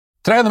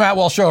Today on the Matt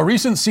Walsh Show, a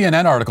recent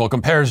CNN article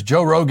compares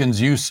Joe Rogan's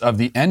use of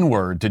the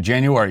N-word to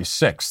January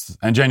 6th.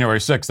 And January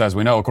 6th, as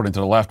we know, according to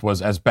the left,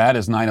 was as bad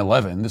as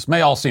 9/11. This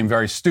may all seem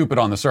very stupid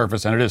on the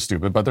surface, and it is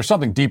stupid, but there's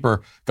something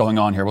deeper going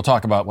on here. We'll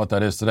talk about what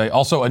that is today.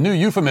 Also, a new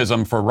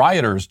euphemism for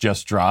rioters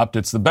just dropped.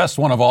 It's the best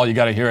one of all. You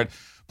got to hear it.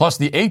 Plus,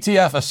 the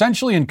ATF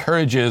essentially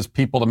encourages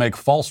people to make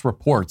false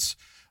reports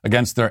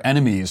against their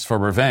enemies for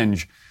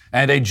revenge.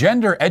 And a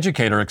gender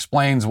educator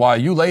explains why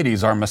you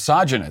ladies are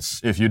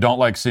misogynists if you don't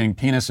like seeing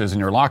penises in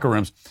your locker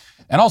rooms.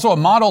 And also a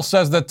model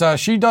says that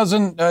she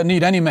doesn't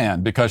need any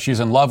man because she's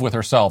in love with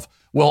herself.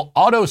 Will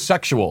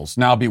autosexuals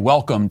now be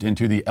welcomed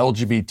into the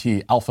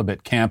LGBT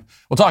alphabet camp?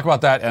 We'll talk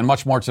about that and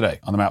much more today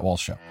on The Matt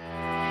Walsh Show.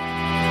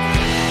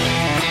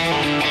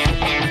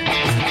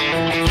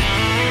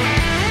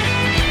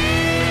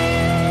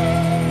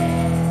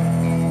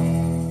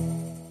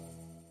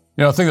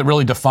 You know, the thing that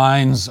really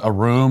defines a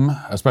room,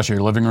 especially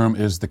your living room,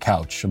 is the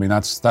couch. I mean,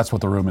 that's what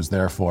the room is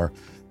there for.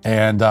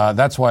 And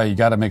that's why you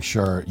got to make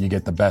sure you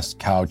get the best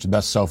couch, the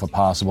best sofa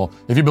possible.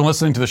 If you've been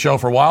listening to the show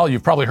for a while,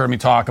 you've probably heard me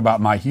talk about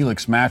my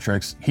Helix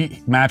mattress.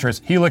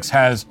 Helix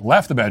has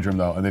left the bedroom,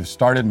 though, and they've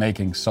started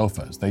making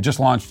sofas. They just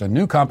launched a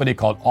new company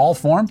called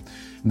Allform,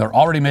 and they're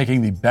already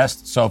making the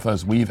best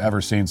sofas we've ever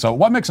seen. So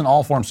what makes an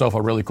Allform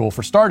sofa really cool?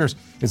 For starters,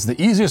 it's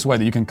the easiest way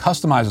that you can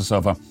customize a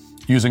sofa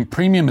using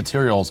premium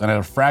materials and at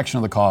a fraction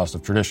of the cost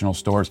of traditional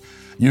stores.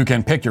 You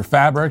can pick your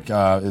fabric.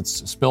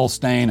 It's spill,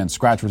 stain, and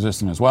scratch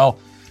resistant as well.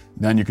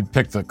 Then you could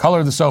pick the color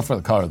of the sofa,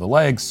 the color of the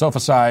legs, sofa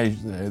size,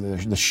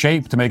 the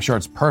shape to make sure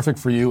it's perfect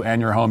for you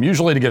and your home.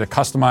 Usually to get a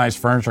customized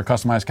furniture,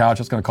 customized couch,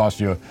 it's going to cost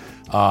you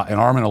an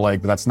arm and a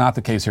leg, but that's not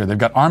the case here. They've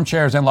got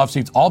armchairs and love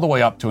seats all the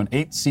way up to an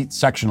 8-seat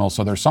sectional,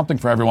 so there's something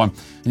for everyone.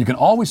 And you can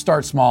always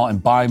start small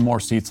and buy more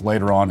seats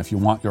later on if you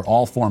want your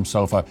Allform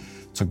sofa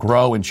to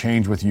grow and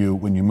change with you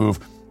when you move.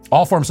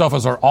 Allform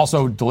sofas are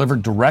also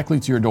delivered directly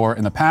to your door.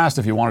 In the past,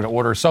 if you wanted to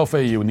order a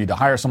sofa, you would need to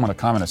hire someone to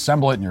come and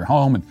assemble it in your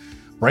home and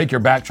break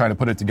your back trying to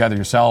put it together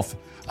yourself.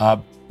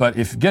 But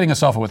if getting a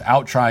sofa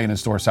without trying it in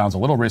store sounds a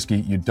little risky,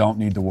 you don't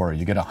need to worry.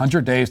 You get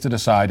 100 days to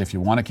decide if you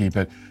want to keep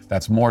it.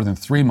 That's more than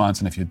 3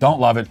 months. And if you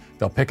don't love it,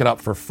 they'll pick it up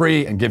for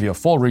free and give you a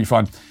full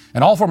refund.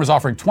 And Allform is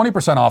offering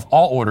 20% off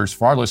all orders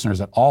for our listeners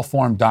at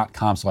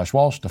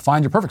allform.com/Walsh. To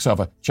find your perfect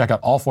sofa, check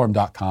out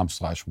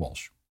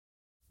allform.com/Walsh.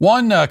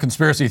 One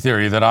conspiracy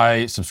theory that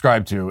I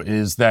subscribe to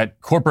is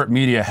that corporate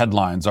media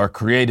headlines are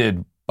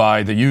created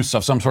by the use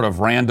of some sort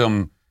of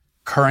random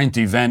current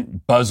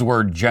event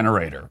buzzword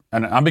generator.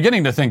 And I'm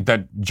beginning to think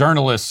that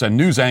journalists and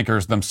news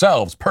anchors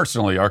themselves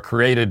personally are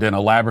created in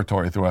a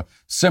laboratory through a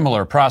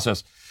similar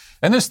process.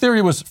 And this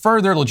theory was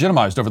further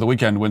legitimized over the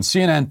weekend when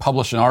CNN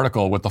published an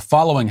article with the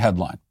following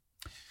headline: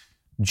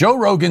 Joe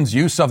Rogan's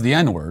use of the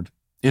N-word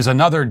is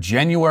another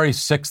January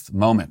 6th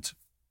moment.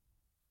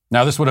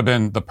 Now, this would have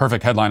been the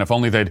perfect headline if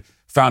only they'd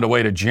found a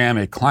way to jam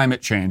a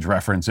climate change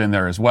reference in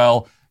there as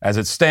well. As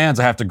it stands,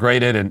 I have to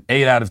grade it an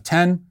 8 out of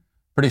 10.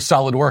 Pretty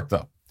solid work,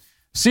 though.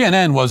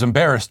 CNN was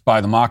embarrassed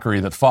by the mockery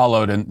that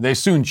followed, and they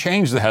soon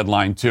changed the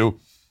headline to,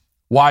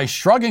 "Why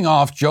Shrugging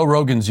Off Joe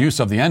Rogan's Use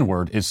of the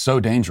N-word is So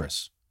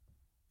Dangerous."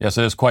 Yes,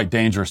 it is quite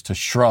dangerous to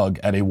shrug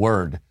at a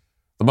word.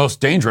 The most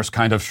dangerous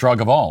kind of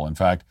shrug of all, in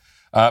fact.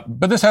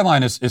 But this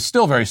headline is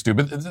still very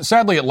stupid.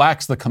 Sadly, it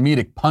lacks the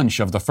comedic punch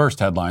of the first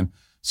headline.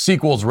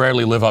 Sequels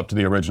rarely live up to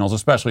the originals,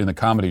 especially in the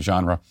comedy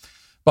genre.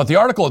 But the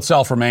article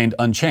itself remained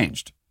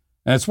unchanged.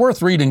 And it's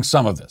worth reading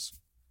some of this.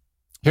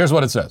 Here's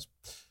what it says.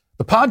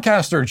 The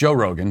podcaster Joe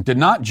Rogan did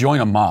not join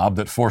a mob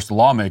that forced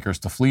lawmakers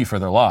to flee for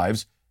their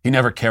lives. He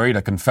never carried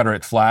a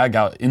Confederate flag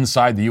out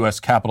inside the U.S.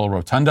 Capitol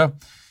Rotunda.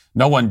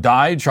 No one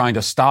died trying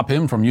to stop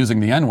him from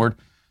using the N-word.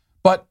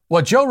 But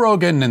what Joe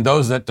Rogan and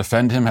those that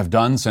defend him have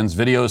done since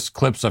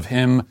clips of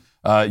him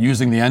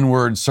using the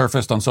N-word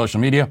surfaced on social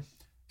media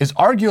is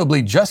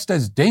arguably just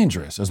as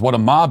dangerous as what a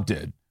mob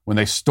did when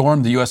they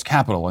stormed the U.S.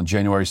 Capitol on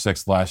January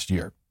 6th last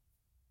year.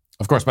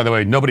 Of course, by the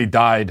way, nobody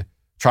died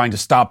trying to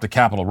stop the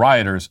Capitol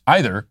rioters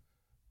either,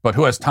 but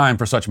who has time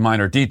for such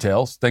minor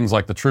details? Things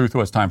like the truth, who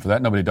has time for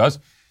that? Nobody does.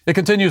 It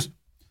continues,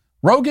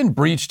 Rogan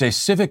breached a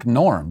civic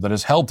norm that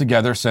has held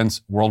together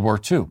since World War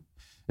II.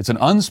 It's an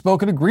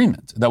unspoken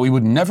agreement that we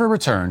would never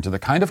return to the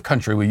kind of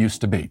country we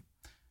used to be.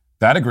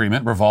 That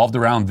agreement revolved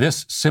around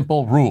this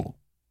simple rule.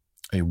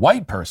 A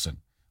white person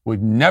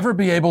would never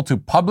be able to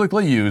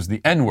publicly use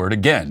the N-word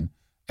again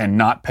and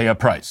not pay a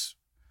price.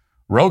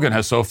 Rogan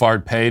has so far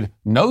paid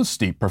no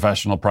steep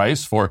professional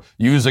price for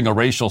using a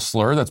racial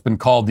slur that's been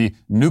called the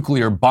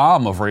nuclear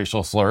bomb of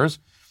racial slurs.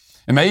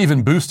 It may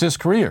even boost his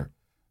career.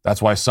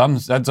 That's what some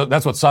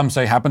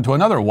say happened to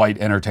another white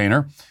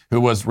entertainer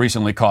who was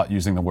recently caught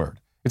using the word.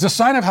 It's a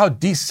sign of how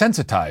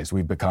desensitized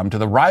we've become to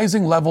the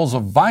rising levels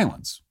of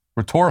violence,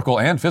 rhetorical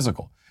and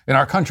physical, in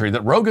our country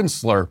that Rogan's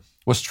slur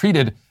was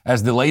treated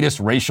as the latest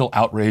racial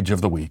outrage of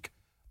the week.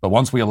 But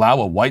once we allow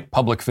a white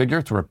public figure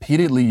to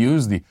repeatedly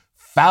use the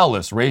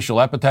foulest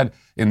racial epithet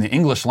in the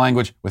English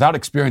language without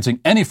experiencing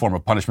any form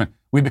of punishment,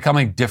 we become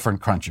a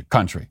different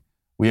country.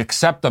 We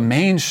accept the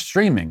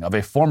mainstreaming of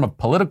a form of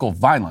political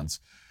violence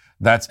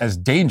that's as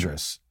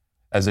dangerous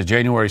as a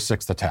January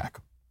 6th attack.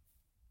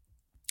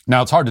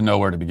 Now, it's hard to know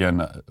where to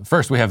begin.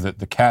 First, we have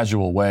the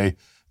casual way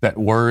that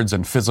words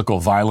and physical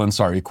violence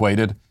are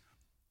equated.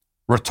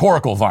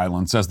 Rhetorical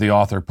violence, as the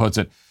author puts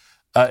it.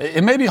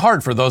 It may be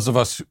hard for those of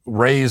us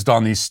raised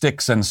on the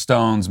sticks and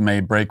stones may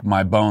break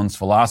my bones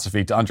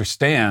philosophy to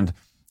understand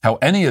how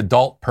any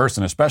adult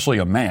person, especially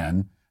a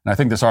man, and I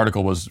think this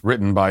article was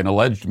written by an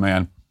alleged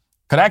man,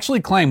 could actually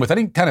claim with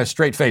any kind of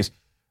straight face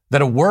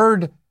that a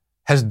word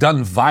has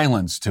done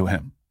violence to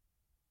him.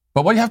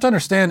 But what you have to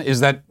understand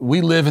is that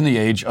we live in the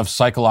age of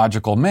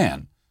psychological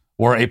man,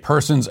 where a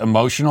person's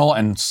emotional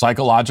and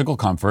psychological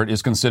comfort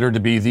is considered to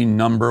be the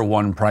number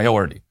one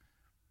priority.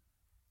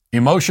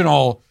 Emotions,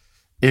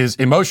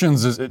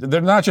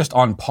 they're not just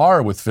on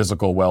par with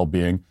physical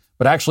well-being,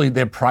 but actually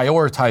they're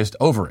prioritized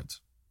over it.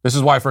 This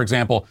is why, for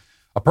example,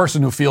 a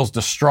person who feels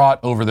distraught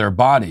over their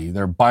body,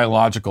 their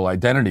biological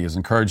identity, is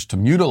encouraged to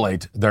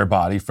mutilate their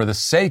body for the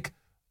sake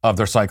of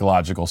their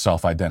psychological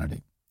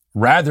self-identity,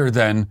 rather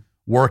than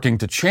working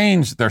to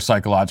change their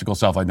psychological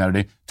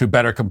self-identity to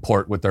better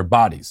comport with their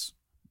bodies.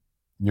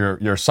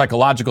 Your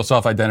psychological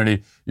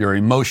self-identity, your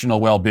emotional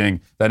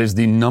well-being, that is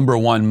the number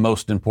one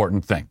most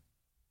important thing.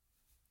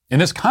 In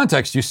this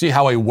context, you see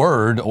how a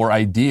word or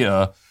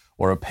idea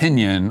or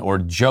opinion or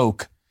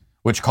joke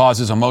which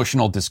causes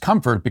emotional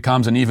discomfort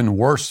becomes an even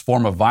worse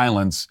form of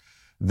violence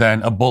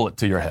than a bullet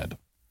to your head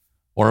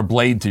or a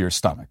blade to your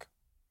stomach.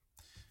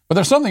 But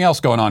there's something else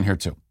going on here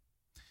too.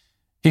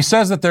 He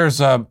says that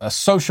there's a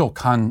social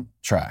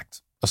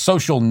contract, a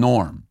social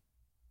norm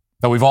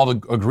that we've all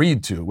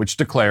agreed to, which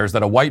declares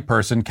that a white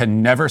person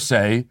can never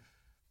say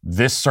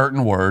this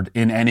certain word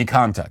in any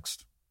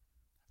context.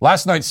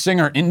 Last night,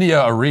 singer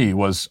India Arie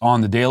was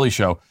on The Daily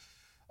Show,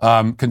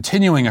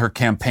 continuing her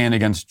campaign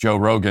against Joe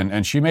Rogan,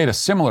 and she made a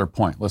similar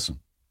point. Listen.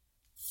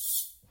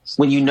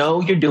 When you know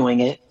you're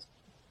doing it,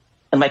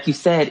 and like you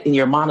said in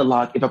your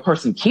monologue, if a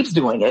person keeps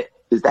doing it,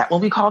 is that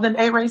when we call them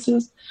a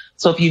racist?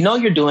 So if you know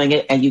you're doing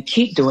it and you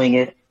keep doing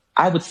it,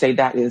 I would say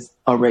that is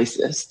a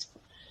racist.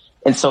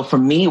 And so for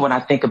me, when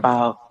I think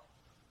about,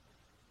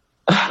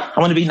 I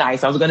want to be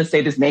nice. I was going to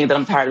say this name that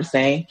I'm tired of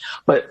saying,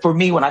 but for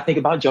me, when I think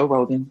about Joe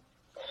Rogan,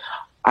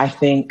 I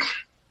think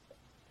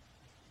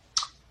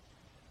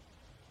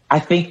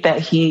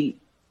that he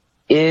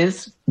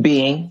is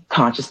being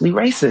consciously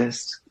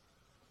racist.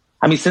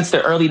 I mean, since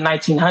the early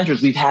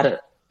 1900s, we've had an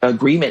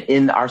agreement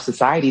in our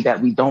society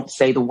that we don't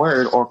say the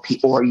word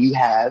or you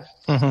have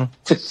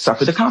to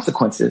suffer the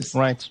consequences.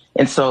 Right.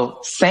 And so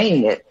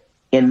saying it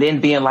and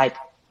then being like,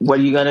 what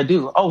are you going to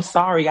do? Oh,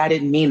 sorry, I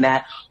didn't mean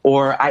that.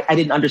 Or I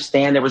didn't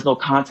understand. There was no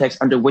context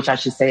under which I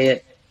should say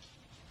it.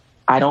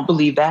 I don't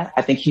believe that.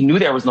 I think he knew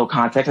there was no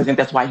context. I think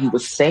that's why he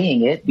was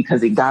saying it,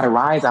 because it got a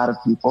rise out of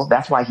people.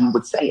 That's why he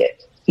would say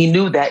it. He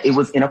knew that it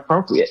was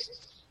inappropriate.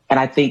 And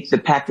I think the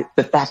fact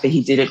that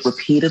he did it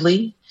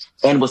repeatedly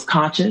and was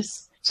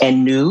conscious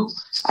and knew,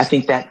 I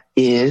think that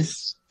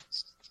is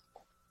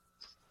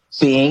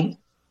being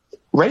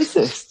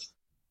racist.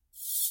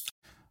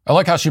 I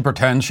like how she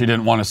pretends she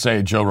didn't want to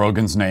say Joe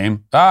Rogan's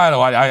name.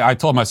 I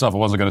told myself I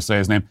wasn't going to say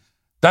his name.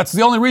 That's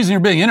the only reason you're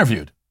being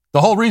interviewed. The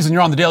whole reason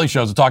you're on The Daily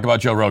Show is to talk about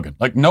Joe Rogan.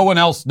 Like no one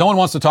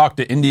wants to talk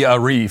to India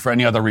Arie for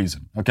any other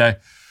reason, okay?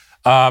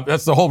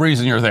 That's the whole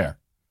reason you're there,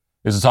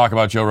 is to talk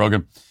about Joe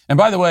Rogan. And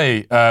by the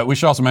way, we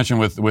should also mention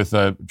with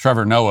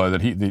Trevor Noah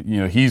that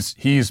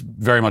he's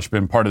very much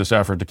been part of this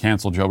effort to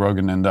cancel Joe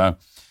Rogan. And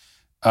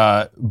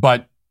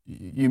but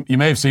you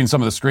may have seen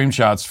some of the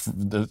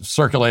screenshots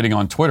circulating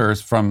on Twitter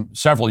from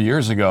several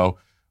years ago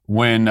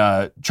when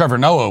Trevor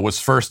Noah was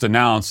first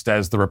announced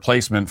as the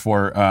replacement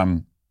for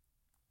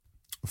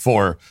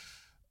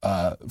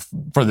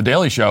The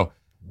Daily Show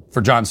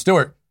for Jon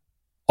Stewart.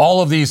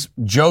 All of these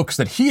jokes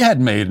that he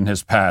had made in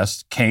his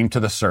past came to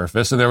the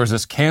surface, and there was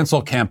this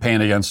cancel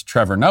campaign against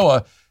Trevor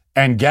Noah,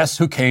 and guess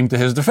who came to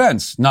his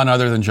defense? None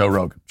other than Joe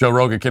Rogan. Joe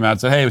Rogan came out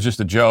and said, hey, it was just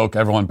a joke,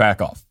 everyone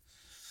back off.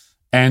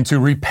 And to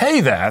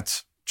repay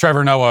that,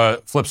 Trevor Noah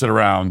flips it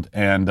around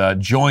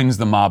and joins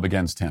the mob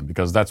against him,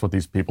 because that's what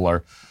these people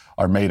are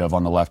made of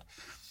on the left.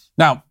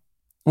 Now,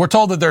 we're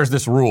told that there's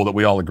this rule that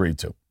we all agreed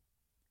to.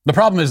 The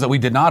problem is that we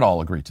did not all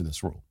agree to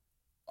this rule.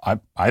 I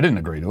didn't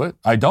agree to it.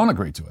 I don't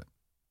agree to it.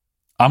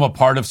 I'm a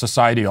part of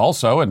society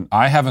also, and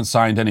I haven't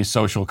signed any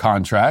social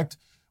contract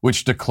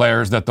which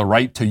declares that the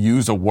right to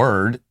use a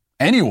word,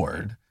 any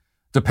word,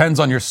 depends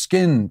on your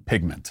skin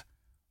pigment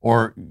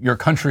or your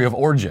country of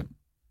origin.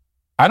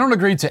 I don't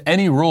agree to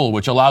any rule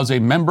which allows a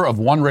member of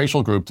one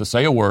racial group to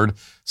say a word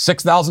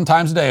 6,000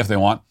 times a day if they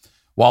want,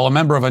 while a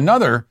member of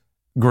another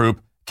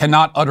group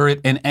cannot utter it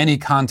in any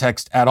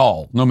context at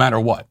all, no matter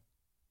what.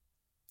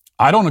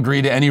 I don't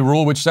agree to any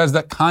rule which says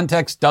that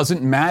context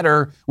doesn't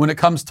matter when it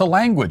comes to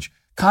language.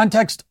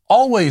 Context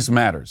always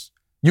matters.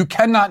 You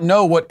cannot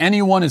know what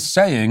anyone is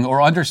saying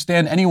or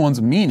understand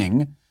anyone's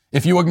meaning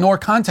if you ignore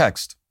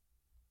context.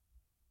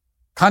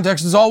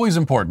 Context is always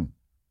important.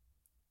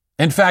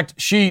 In fact,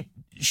 she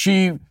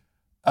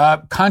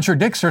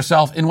contradicts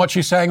herself in what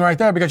she's saying right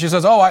there, because she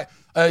says,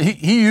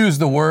 he used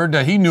the word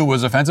that he knew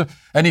was offensive,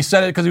 and he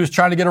said it because he was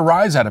trying to get a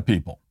rise out of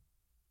people.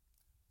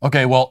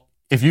 Okay, well,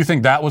 if you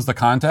think that was the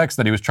context,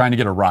 that he was trying to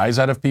get a rise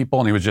out of people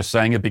and he was just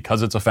saying it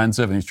because it's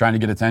offensive and he's trying to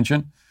get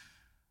attention,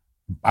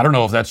 I don't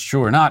know if that's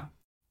true or not.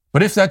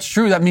 But if that's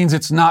true, that means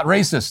it's not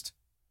racist.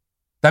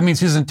 That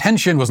means his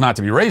intention was not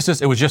to be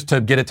racist. It was just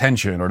to get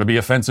attention or to be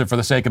offensive for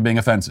the sake of being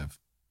offensive.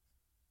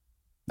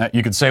 Now,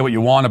 you can say what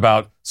you want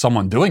about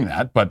someone doing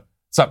that, but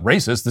it's not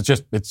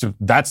racist.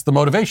 That's the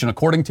motivation,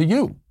 according to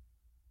you.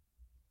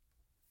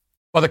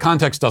 Well, the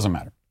context doesn't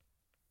matter.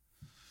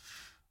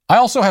 I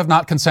also have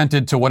not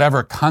consented to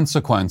whatever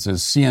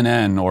consequences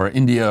CNN or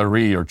India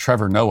Arie or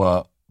Trevor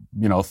Noah,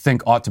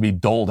 think ought to be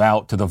doled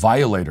out to the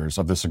violators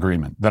of this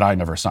agreement that I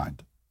never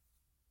signed.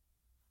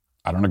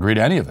 I don't agree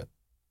to any of it.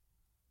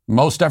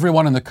 Most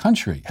everyone in the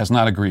country has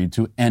not agreed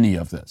to any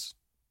of this.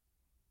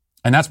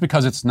 And that's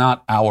because it's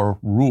not our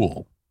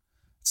rule.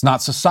 It's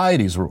not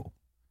society's rule.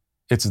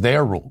 It's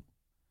their rule.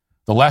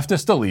 The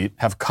leftist elite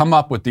have come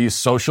up with these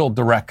social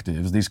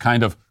directives, these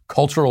kind of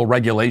cultural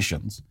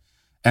regulations,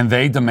 and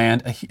they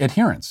demand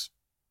adherence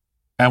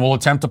and will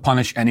attempt to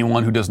punish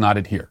anyone who does not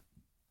adhere.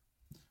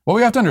 What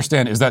we have to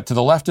understand is that to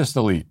the leftist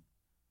elite,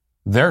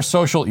 their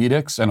social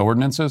edicts and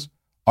ordinances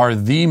are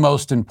the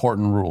most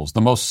important rules,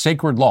 the most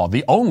sacred law,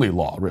 the only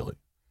law, really.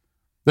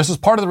 This is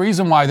part of the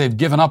reason why they've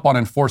given up on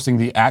enforcing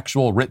the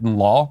actual written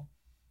law,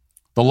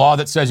 the law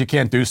that says you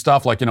can't do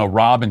stuff like,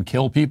 rob and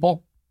kill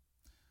people.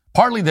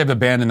 Partly they've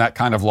abandoned that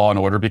kind of law and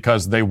order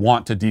because they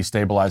want to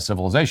destabilize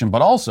civilization,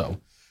 but also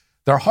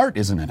their heart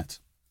isn't in it.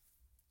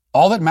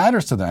 All that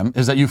matters to them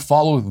is that you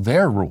follow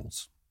their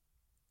rules.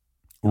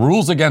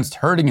 Rules against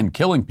hurting and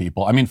killing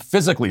people,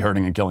 physically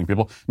hurting and killing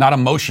people, not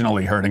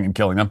emotionally hurting and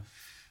killing them.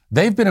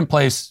 They've been in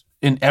place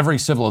in every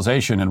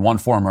civilization in one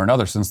form or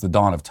another since the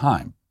dawn of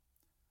time.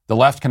 The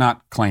left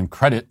cannot claim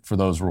credit for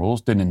those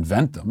rules, didn't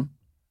invent them,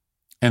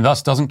 and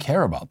thus doesn't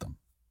care about them.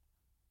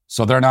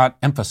 So they're not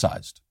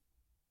emphasized,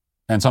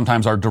 and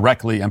sometimes are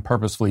directly and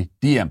purposefully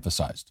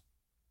de-emphasized.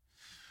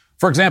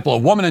 For example, a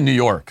woman in New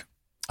York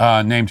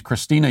named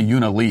Christina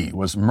Yuna Lee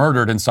was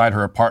murdered inside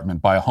her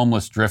apartment by a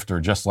homeless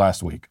drifter just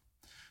last week.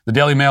 The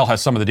Daily Mail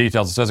has some of the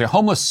details. It says a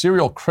homeless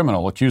serial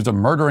criminal accused of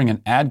murdering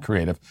an ad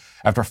creative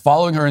after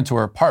following her into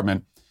her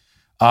apartment,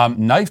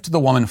 knifed the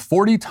woman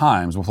 40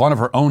 times with one of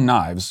her own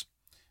knives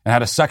and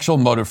had a sexual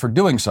motive for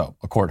doing so,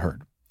 a court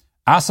heard.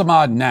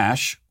 Asamad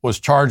Nash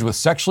was charged with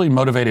sexually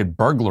motivated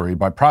burglary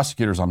by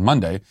prosecutors on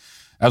Monday.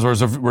 As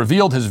was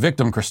revealed, his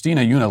victim,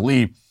 Christina Yuna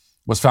Lee,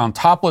 was found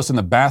topless in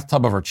the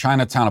bathtub of her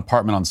Chinatown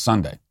apartment on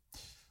Sunday.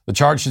 The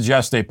charge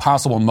suggests a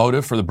possible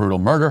motive for the brutal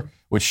murder,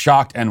 which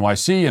shocked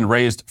NYC and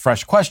raised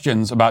fresh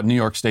questions about New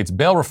York State's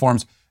bail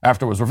reforms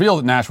after it was revealed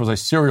that Nash was a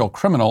serial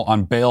criminal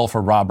on bail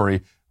for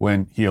robbery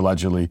when he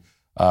allegedly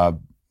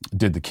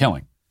did the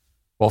killing.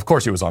 Well, of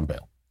course he was on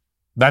bail.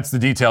 That's the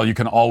detail you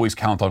can always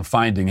count on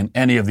finding in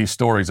any of these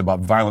stories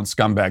about violent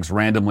scumbags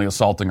randomly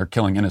assaulting or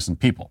killing innocent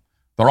people.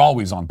 They're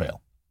always on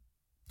bail.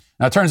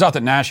 Now, it turns out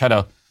that Nash had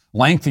a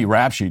lengthy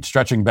rap sheet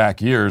stretching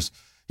back years.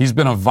 He's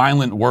been a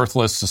violent,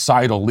 worthless,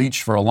 societal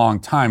leech for a long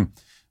time.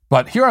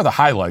 But here are the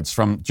highlights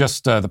from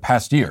just the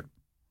past year.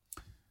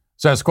 It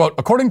says, quote,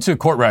 according to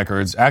court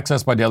records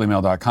accessed by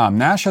DailyMail.com,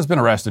 Nash has been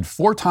arrested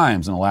 4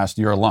 times in the last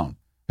year alone.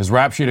 His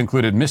rap sheet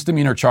included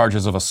misdemeanor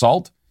charges of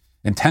assault,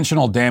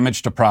 intentional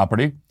damage to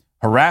property,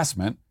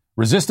 harassment,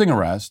 resisting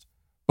arrest,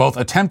 both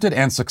attempted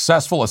and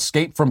successful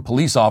escape from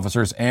police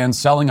officers, and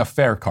selling a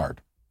fare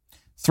card.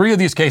 3 of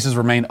these cases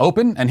remain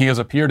open, and he has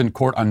appeared in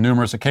court on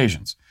numerous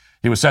occasions.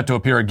 He was set to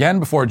appear again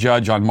before a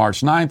judge on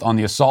March 9th on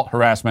the assault,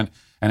 harassment,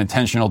 and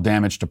intentional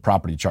damage to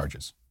property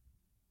charges.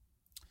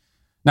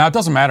 Now, it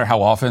doesn't matter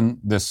how often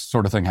this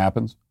sort of thing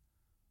happens.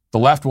 The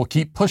left will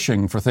keep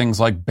pushing for things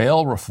like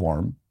bail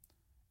reform,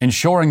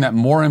 ensuring that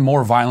more and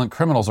more violent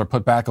criminals are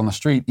put back on the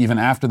street even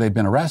after they've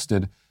been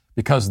arrested,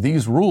 because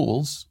these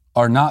rules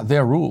are not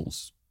their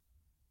rules.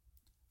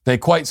 They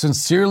quite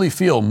sincerely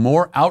feel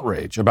more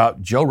outrage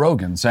about Joe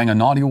Rogan saying a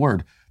naughty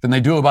word than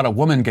they do about a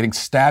woman getting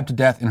stabbed to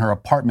death in her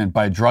apartment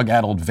by a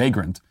drug-addled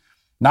vagrant,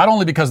 not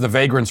only because the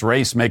vagrant's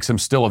race makes him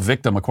still a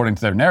victim according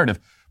to their narrative,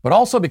 but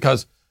also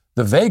because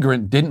the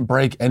vagrant didn't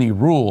break any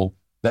rule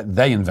that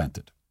they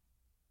invented.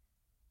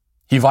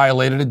 He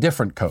violated a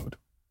different code,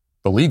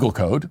 the legal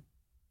code,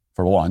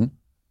 for one,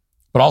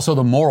 but also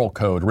the moral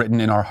code written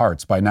in our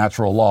hearts by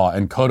natural law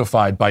and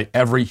codified by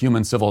every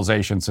human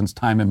civilization since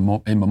time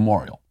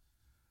immemorial.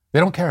 They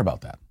don't care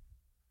about that.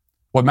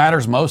 What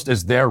matters most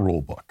is their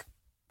rule book,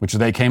 which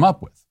they came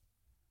up with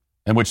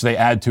and which they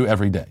add to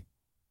every day,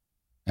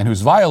 and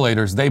whose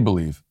violators, they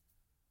believe,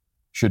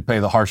 should pay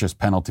the harshest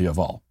penalty of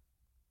all.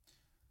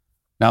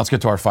 Now let's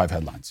get to our 5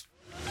 headlines.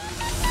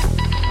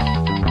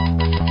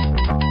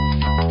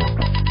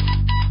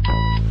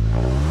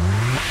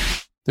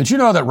 Did you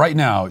know that right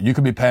now you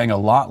could be paying a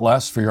lot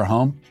less for your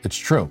home? It's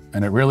true,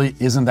 and it really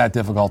isn't that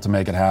difficult to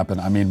make it happen.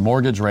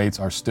 Mortgage rates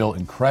are still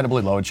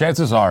incredibly low, and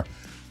chances are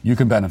you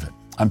can benefit.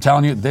 I'm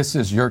telling you, this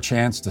is your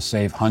chance to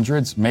save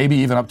hundreds, maybe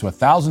even up to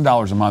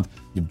 $1,000 a month.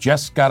 You've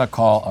just got to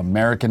call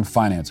American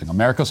Financing,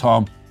 America's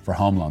home for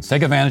home loans.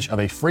 Take advantage of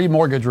a free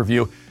mortgage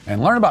review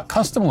and learn about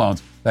custom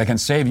loans that can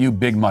save you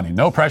big money.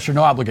 No pressure,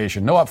 no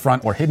obligation, no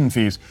upfront or hidden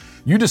fees.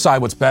 You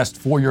decide what's best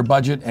for your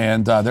budget,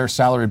 and their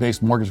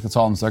salary-based mortgage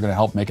consultants, they're going to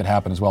help make it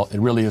happen as well. It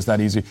really is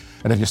that easy.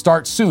 And if you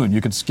start soon,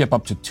 you could skip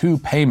up to 2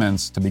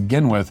 payments to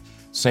begin with,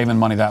 saving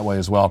money that way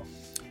as well.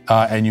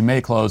 And you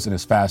may close in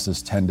as fast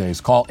as 10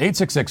 days. Call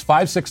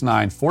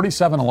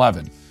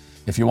 866-569-4711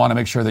 if you want to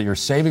make sure that you're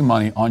saving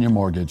money on your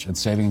mortgage and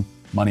saving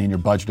money in your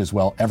budget as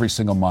well every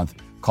single month.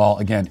 Call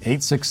again,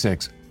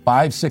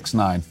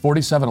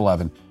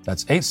 866-569-4711.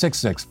 That's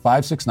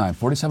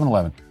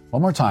 866-569-4711.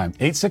 One more time,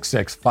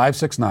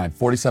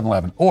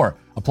 866-569-4711. Or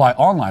apply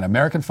online,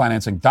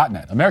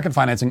 AmericanFinancing.net. American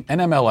Financing,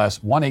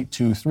 NMLS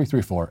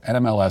 182334,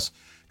 NMLS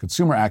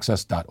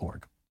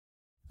ConsumerAccess.org.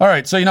 All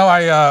right, so,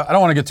 I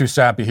don't want to get too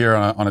sappy here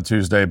on a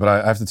Tuesday, but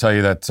I have to tell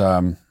you that,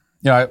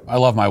 I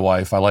love my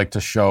wife. I like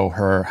to show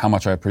her how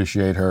much I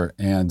appreciate her.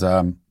 And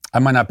I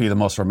might not be the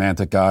most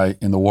romantic guy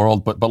in the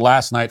world, but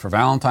last night for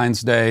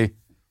Valentine's Day,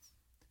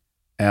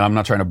 and I'm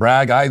not trying to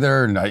brag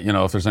either. And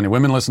if there's any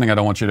women listening, I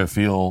don't want you to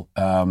feel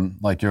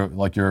like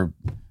your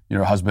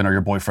husband or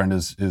your boyfriend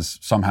is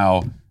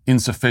somehow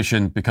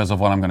insufficient because of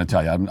what I'm going to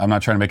tell you. I'm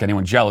not trying to make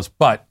anyone jealous,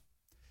 but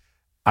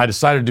I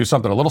decided to do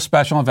something a little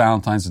special on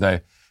Valentine's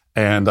Day,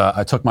 and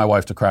I took my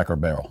wife to Cracker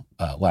Barrel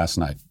last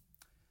night.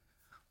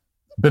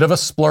 Bit of a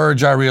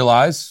splurge, I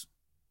realize,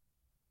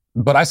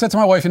 but I said to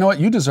my wife, you know what?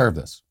 You deserve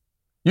this.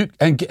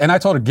 And I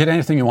told her, get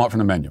anything you want from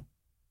the menu.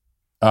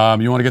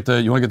 You want to get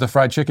the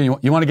fried chicken?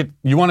 You want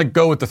to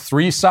go with the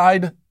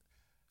 3-side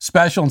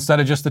special instead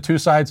of just the 2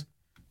 sides?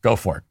 Go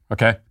for it,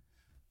 okay?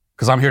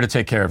 Because I'm here to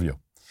take care of you.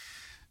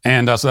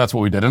 And so that's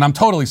what we did. And I'm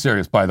totally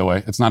serious, by the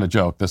way. It's not a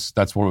joke.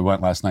 That's where we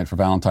went last night for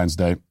Valentine's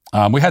Day.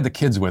 We had the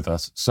kids with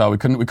us, so we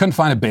couldn't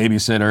find a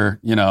babysitter.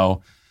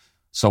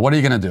 So what are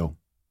you going to do?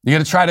 You're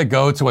going to try to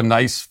go to a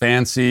nice,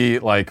 fancy,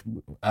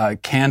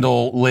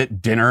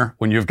 candle-lit dinner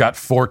when you've got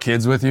 4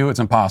 kids with you? It's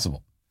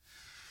impossible.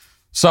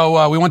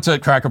 So we went to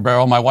Cracker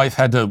Barrel. My wife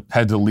had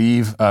to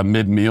leave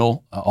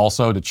mid-meal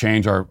also to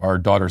change our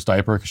daughter's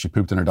diaper because she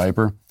pooped in her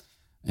diaper.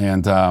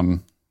 And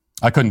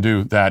I couldn't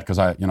do that because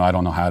I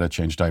don't know how to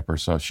change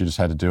diapers, so she just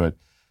had to do it.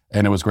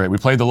 And it was great. We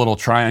played the little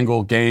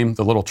triangle game,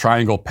 the little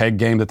triangle peg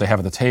game that they have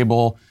at the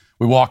table.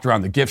 We walked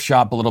around the gift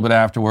shop a little bit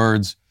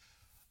afterwards.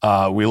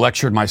 We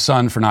lectured my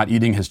son for not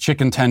eating his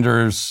chicken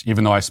tenders,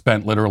 even though I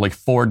spent literally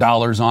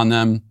 $4 on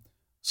them.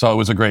 So it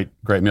was a great,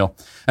 great meal.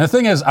 And the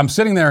thing is, I'm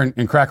sitting there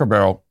in Cracker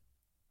Barrel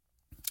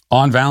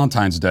on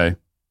Valentine's Day,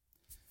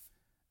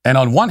 and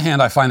on one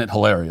hand, I find it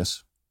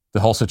hilarious, the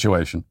whole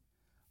situation.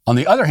 On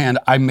the other hand,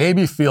 I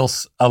maybe feel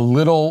a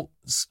little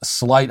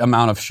slight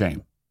amount of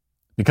shame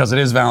because it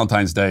is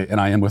Valentine's Day, and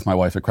I am with my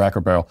wife at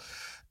Cracker Barrel,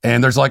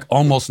 and there's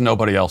almost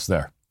nobody else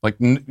there.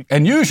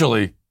 And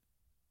usually,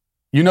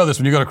 this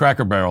when you go to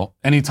Cracker Barrel,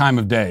 any time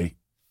of day,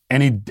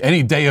 any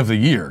day of the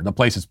year, the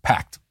place is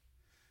packed.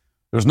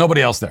 There's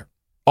nobody else there,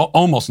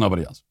 almost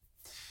nobody else.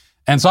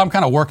 And so I'm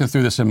kind of working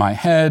through this in my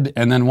head,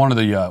 and then one of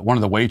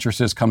the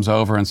waitresses comes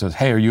over and says,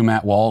 "Hey, are you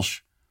Matt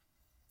Walsh?"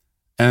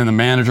 And then the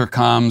manager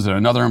comes and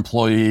another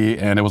employee,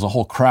 and it was a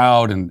whole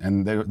crowd,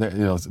 and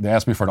they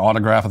asked me for an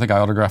autograph. I think I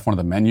autographed one of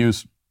the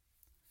menus.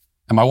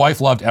 And my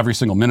wife loved every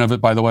single minute of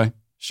it, by the way.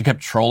 She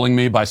kept trolling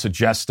me by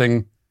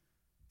suggesting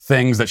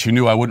things that she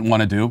knew I wouldn't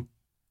want to do.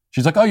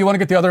 She's like, "Oh, you want to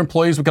get the other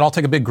employees? We could all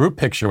take a big group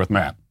picture with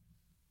Matt."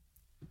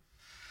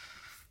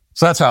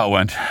 So that's how it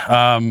went.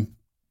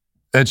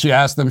 And she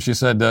asked them, she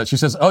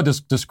says, "Oh,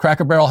 does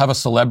Cracker Barrel have a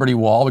celebrity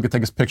wall? We could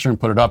take his picture and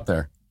put it up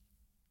there."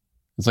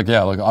 It's like,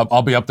 yeah,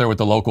 I'll be up there with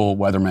the local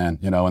weatherman,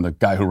 and the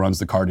guy who runs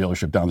the car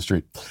dealership down the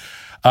street.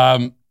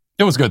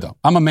 It was good though.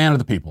 I'm a man of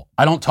the people.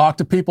 I don't talk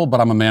to people,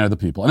 but I'm a man of the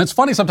people. And it's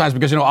funny sometimes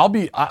because,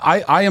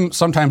 I am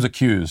sometimes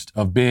accused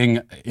of being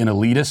an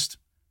elitist,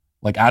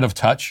 out of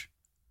touch.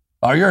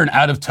 Oh, you're an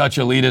out of touch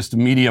elitist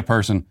media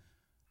person.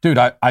 Dude,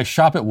 I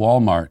shop at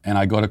Walmart and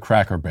I go to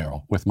Cracker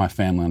Barrel with my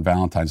family on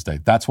Valentine's Day.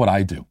 That's what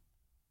I do.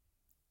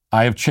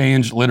 I have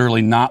changed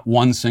literally not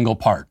one single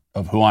part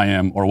of who I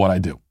am or what I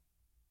do.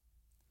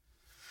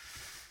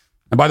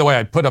 And by the way,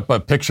 I put up a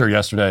picture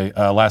yesterday,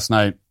 last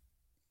night,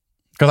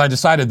 because I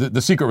decided that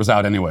the secret was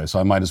out anyway, so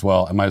I might as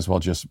well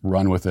just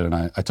run with it. And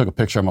I took a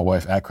picture of my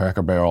wife at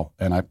Cracker Barrel,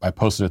 and I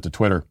posted it to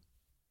Twitter,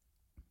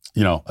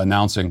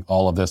 announcing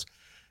all of this.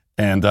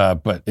 And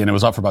it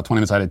was up for about 20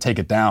 minutes. I had to take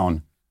it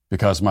down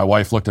because my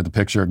wife looked at the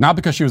picture, not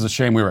because she was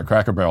ashamed we were at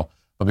Cracker Barrel,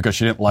 but because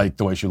she didn't like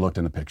the way she looked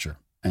in the picture.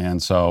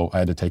 And so I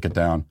had to take it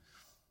down.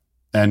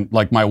 And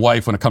my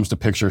wife, when it comes to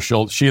pictures,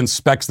 she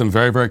inspects them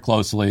very, very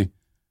closely.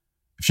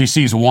 If she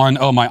sees one,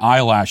 oh, my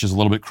eyelash is a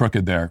little bit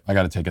crooked there, I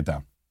got to take it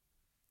down.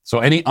 So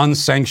any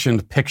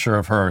unsanctioned picture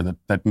of her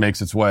that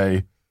makes its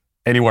way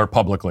anywhere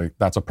publicly,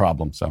 that's a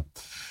problem. So,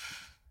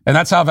 and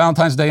that's how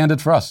Valentine's Day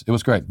ended for us. It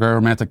was great. Very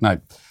romantic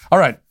night. All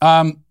right.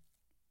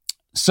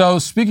 So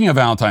speaking of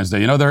Valentine's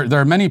Day,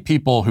 there are many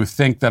people who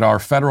think that our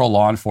federal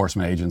law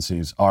enforcement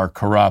agencies are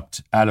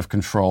corrupt, out of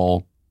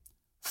control,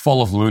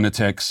 full of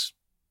lunatics.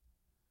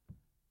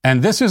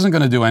 And this isn't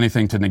going to do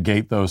anything to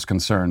negate those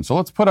concerns. So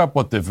let's put up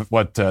what the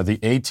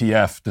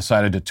ATF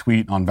decided to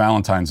tweet on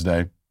Valentine's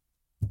Day.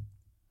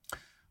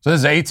 So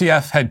this is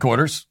ATF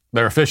headquarters,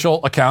 their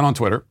official account on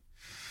Twitter.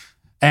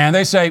 And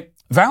they say,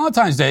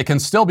 Valentine's Day can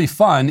still be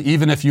fun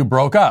even if you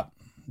broke up.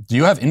 Do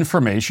you have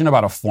information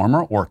about a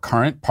former or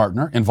current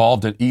partner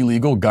involved in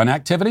illegal gun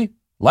activity?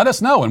 Let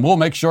us know and we'll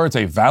make sure it's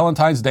a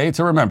Valentine's Day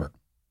to remember.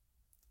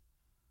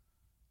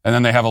 And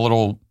then they have a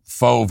little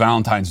faux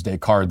Valentine's Day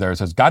card there. It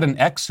says, got an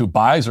ex who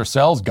buys or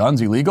sells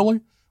guns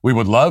illegally? We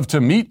would love to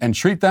meet and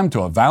treat them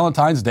to a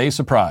Valentine's Day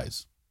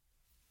surprise.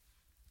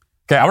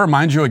 Okay, I'll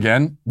remind you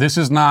again, this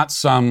is not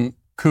some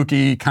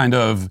kooky kind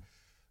of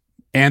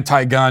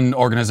anti-gun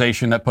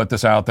organization that put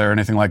this out there or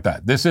anything like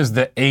that. This is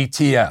the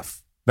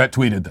ATF that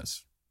tweeted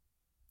this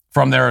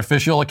from their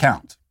official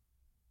account.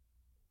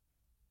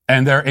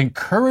 And they're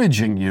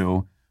encouraging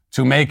you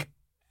to make,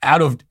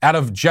 out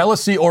of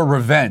jealousy or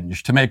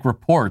revenge, to make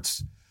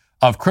reports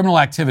of criminal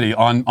activity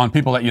on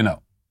people that you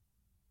know.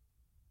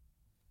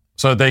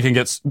 So that they can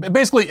get,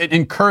 basically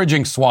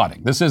encouraging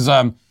swatting. This is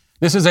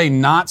a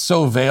not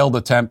so veiled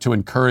attempt to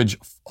encourage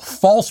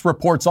false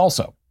reports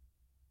also.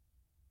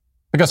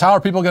 Because how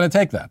are people going to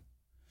take that?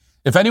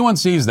 If anyone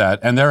sees that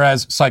and they're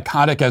as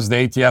psychotic as the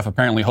ATF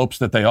apparently hopes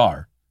that they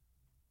are,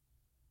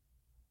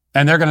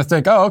 and they're going to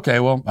think, oh, okay,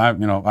 well,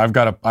 I've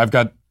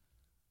got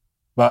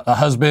a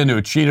husband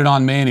who cheated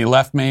on me and he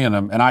left me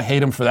and I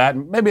hate him for that.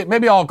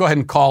 Maybe I'll go ahead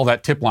and call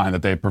that tip line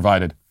that they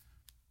provided.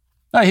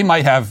 He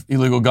might have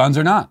illegal guns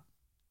or not.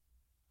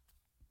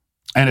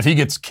 And if he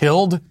gets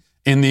killed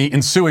in the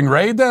ensuing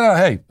raid, then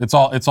hey, it's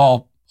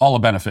all a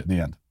benefit in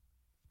the end.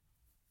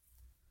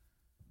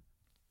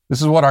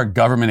 This is what our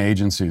government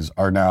agencies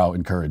are now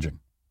encouraging.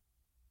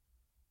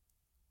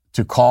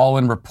 To call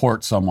and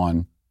report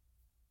someone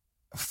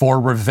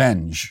for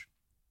revenge.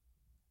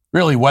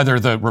 Really, whether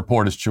the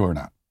report is true or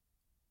not.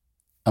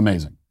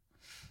 Amazing.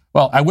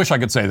 Well, I wish I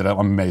could say that I'm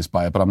amazed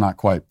by it, but I'm not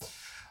quite.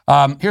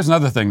 Here's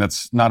another thing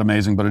that's not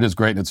amazing, but it is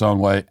great in its own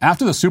way.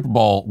 After the Super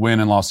Bowl win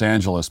in Los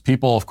Angeles,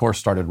 people, of course,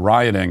 started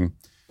rioting.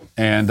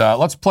 And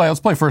let's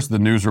play first the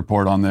news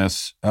report on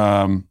this.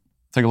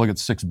 Take a look at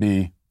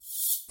 6B.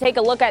 Take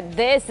a look at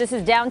this. This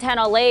is downtown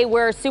LA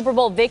where Super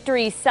Bowl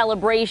victory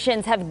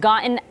celebrations have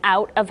gotten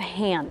out of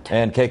hand.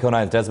 And KCO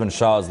 9's Desmond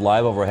Shaw is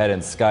live overhead in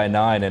Sky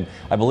 9. And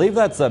I believe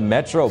that's a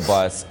Metro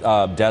bus,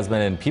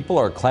 Desmond, and people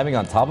are climbing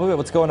on top of it.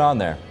 What's going on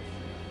there?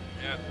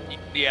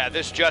 Yeah,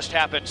 this just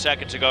happened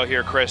seconds ago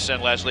here, Chris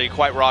and Leslie.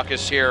 Quite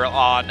raucous here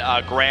on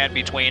Grand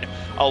between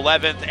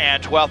 11th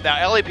and 12th. Now,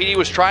 LAPD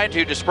was trying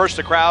to disperse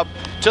the crowd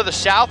to the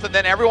south, and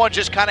then everyone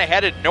just kind of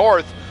headed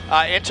north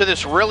into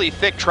this really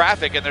thick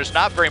traffic, and there's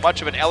not very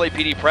much of an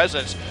LAPD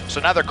presence. So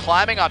now they're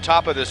climbing on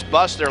top of this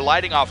bus. They're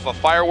lighting off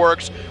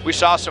fireworks. We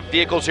saw some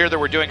vehicles here that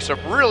were doing some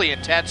really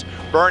intense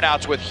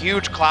burnouts with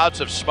huge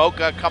clouds of smoke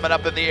coming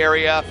up in the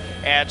area.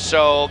 And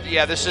so,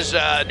 yeah, this is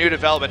a new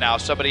development now.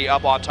 Somebody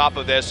up on top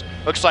of this.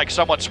 Looks like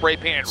someone spray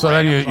painted. So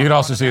then you can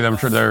also see them. I'm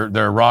sure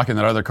they're rocking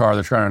that other car.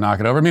 They're trying to knock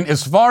it over. I mean,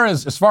 as far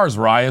as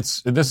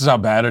riots, this is how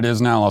bad it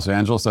is now in Los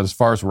Angeles. That as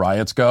far as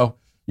riots go,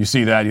 you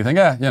see that, you think,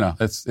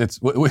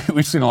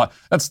 we've seen a lot.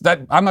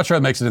 I'm not sure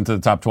it makes it into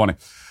the top 20.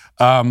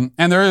 And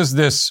there is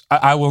this.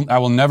 I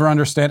will never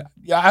understand.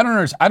 I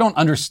don't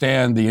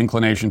understand the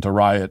inclination to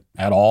riot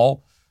at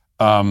all.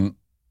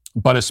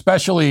 But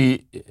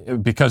especially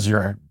because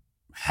you're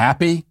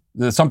happy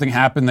that something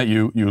happened that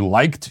you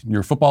liked,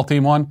 your football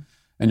team won,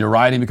 and you're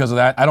rioting because of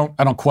that. I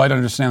don't quite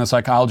understand the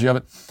psychology of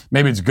it.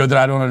 Maybe it's good that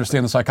I don't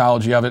understand the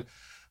psychology of it.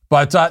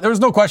 But there's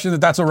no question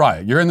that that's a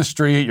riot. You're in the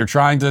street, you're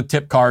trying to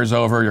tip cars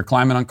over, you're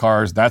climbing on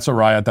cars. That's a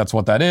riot. That's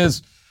what that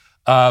is.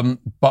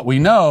 But we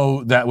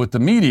know that with the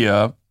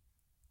media,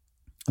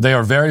 they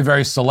are very,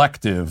 very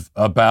selective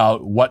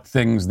about what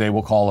things they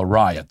will call a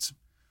riot.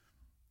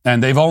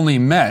 And they've only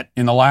met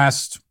in the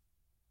last,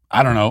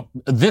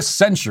 this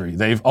century,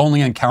 they've only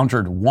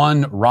encountered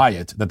one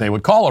riot that they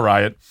would call a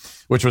riot,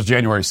 which was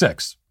January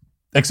 6th.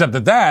 Except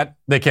that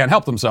they can't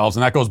help themselves,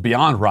 and that goes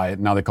beyond riot.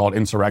 Now they call it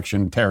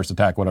insurrection, terrorist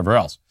attack, whatever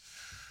else.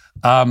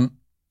 But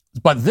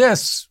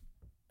this,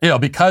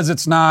 because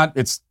it's not,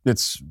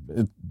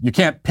 you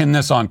can't pin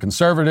this on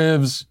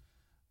conservatives.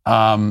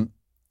 It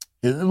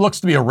looks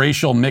to be a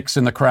racial mix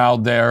in the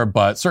crowd there,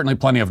 but certainly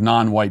plenty of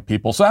non-white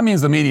people. So that means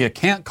the media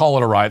can't call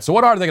it a riot. So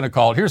what are they going to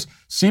call it? Here's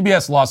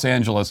CBS Los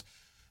Angeles.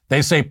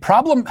 They say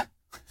problematic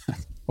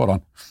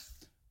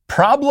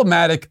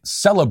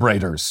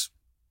celebrators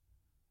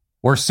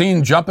were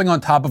seen jumping on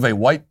top of a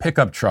white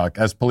pickup truck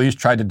as police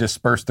tried to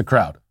disperse the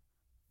crowd.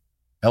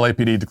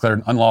 LAPD declared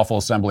an unlawful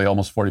assembly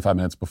almost 45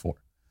 minutes before.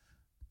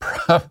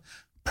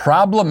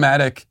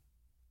 Problematic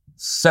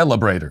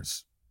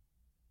celebrators.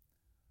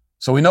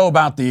 So we know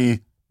about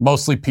the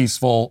mostly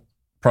peaceful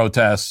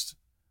protest.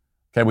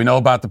 Okay, we know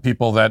about the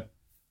people that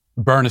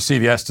burn a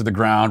CVS to the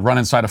ground, run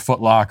inside a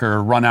Foot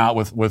Locker, run out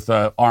with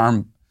an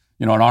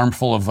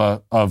armful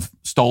of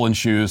stolen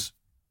shoes.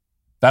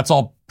 That's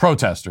all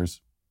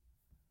protesters.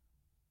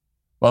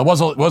 Well,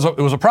 it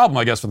was a problem,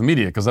 I guess, for the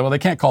media because they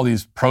can't call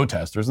these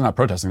protesters. They're not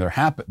protesting.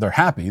 They're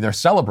happy. They're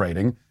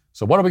celebrating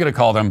So what are we going to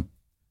call them?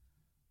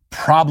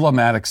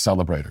 Problematic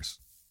celebrators.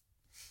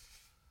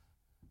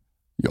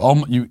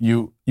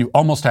 You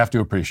almost have to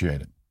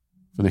appreciate it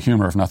for the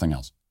humor, if nothing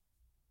else.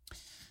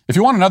 If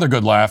you want another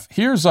good laugh,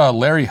 here's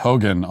Larry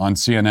Hogan on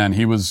CNN.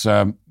 He was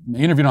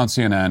interviewed on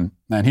CNN,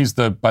 and he's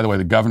by the way,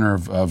 the governor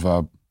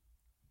of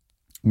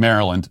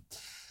Maryland.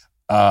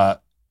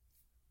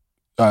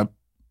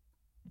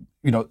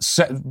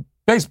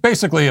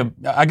 Basically,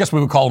 I guess we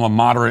would call him a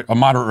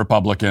moderate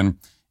Republican.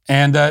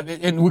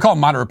 And we call him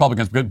moderate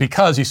Republicans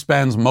because he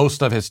spends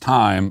most of his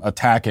time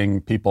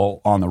attacking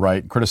people on the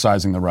right,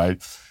 criticizing the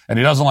right, and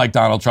he doesn't like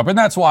Donald Trump. And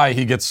that's why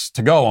he gets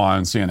to go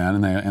on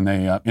CNN and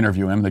they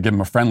interview him. They give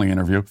him a friendly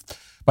interview.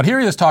 But here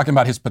he is talking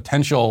about his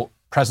potential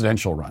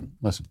presidential run.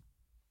 Listen.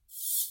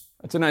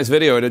 That's a nice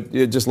video.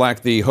 It just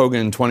lacked the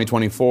Hogan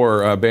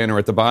 2024 banner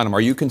at the bottom.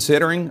 Are you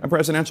considering a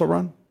presidential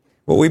run?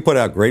 Well, we put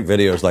out great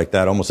videos like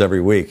that almost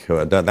every week.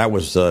 That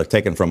was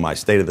taken from my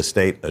State of the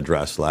State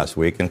address last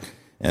week, and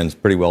it's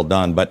pretty well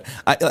done. But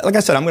like I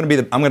said, I'm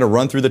going to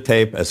run through the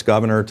tape as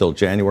governor till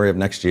January of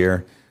next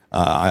year.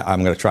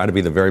 I'm going to try to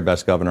be the very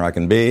best governor I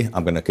can be.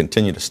 I'm going to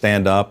continue to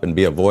stand up and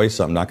be a voice.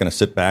 I'm not going to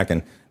sit back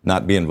and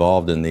not be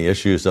involved in the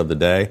issues of the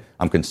day.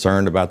 I'm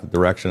concerned about the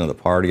direction of the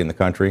party and the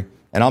country,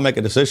 and I'll make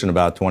a decision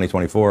about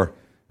 2024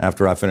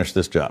 after I finish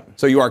this job.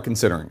 So you are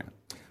considering it?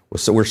 Well,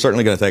 so we're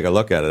certainly going to take a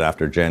look at it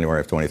after January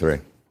of 23.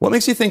 What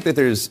makes you think that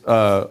there's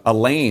a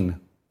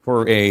lane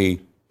for a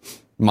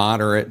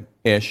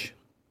moderate-ish,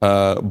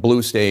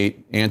 blue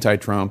state,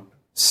 anti-Trump,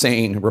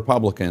 sane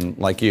Republican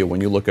like you when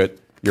you look at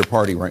your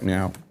party right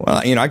now?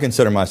 Well, I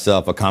consider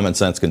myself a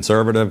common-sense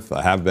conservative.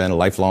 I have been a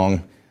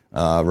lifelong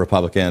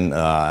Republican.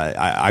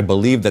 I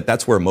believe that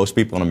that's where most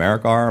people in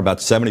America are. About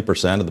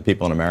 70% of the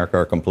people in America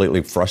are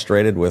completely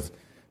frustrated with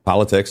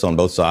politics on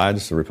both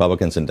sides, the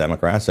Republicans and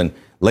Democrats. And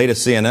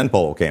latest CNN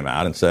poll came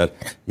out and said,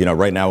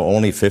 right now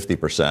only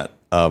 50%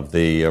 of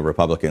the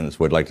Republicans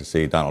would like to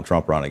see Donald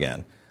Trump run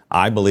again.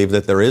 I believe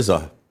that there is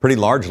a pretty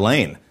large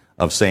lane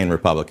of sane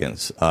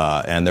Republicans,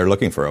 and they're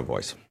looking for a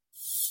voice.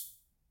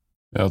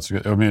 Yeah, that's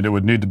good. I mean, it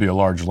would need to be a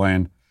large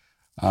lane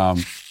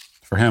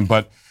for him.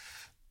 But,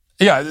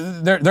 yeah,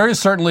 there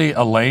is certainly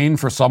a lane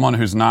for someone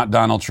who's not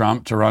Donald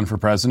Trump to run for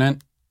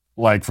president,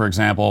 like, for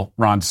example,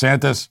 Ron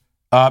DeSantis.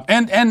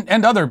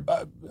 And other,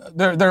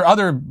 there are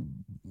other,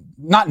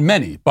 not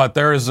many, but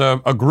there is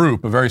a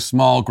group, a very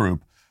small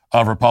group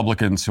of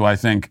Republicans who I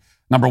think,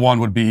 number one,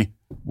 would be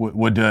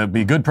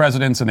good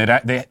presidents, and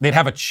they'd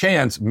have a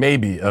chance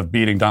maybe of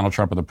beating Donald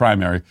Trump in the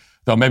primary,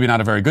 though maybe not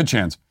a very good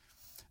chance.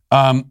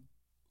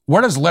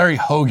 Where does Larry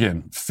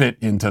Hogan fit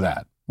into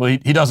that? Well,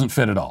 he doesn't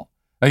fit at all.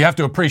 Now, you have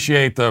to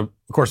appreciate the,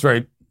 of course,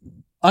 very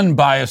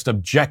unbiased,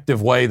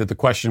 objective way that the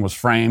question was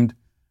framed.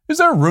 Is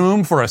there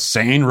room for a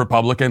sane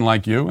Republican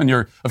like you? And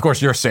you're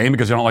sane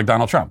because you don't like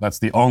Donald Trump. That's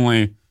the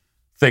only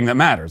thing that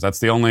matters. That's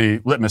the only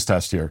litmus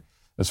test here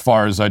as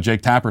far as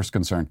Jake Tapper's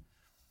concerned.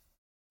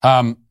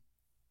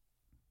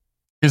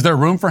 Is there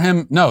room for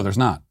him? No, there's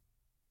not.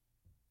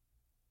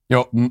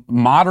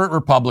 Moderate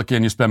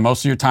Republican, you spend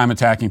most of your time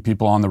attacking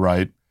people on the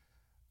right.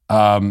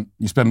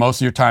 You spend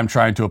most of your time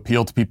trying to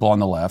appeal to people on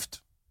the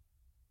left.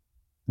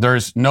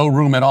 There's no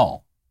room at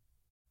all.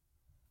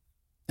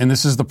 And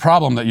this is the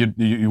problem that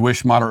you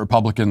wish moderate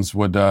Republicans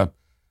would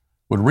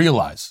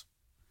realize.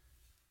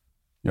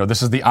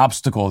 This is the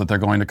obstacle that they're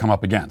going to come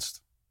up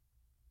against.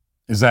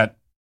 Is that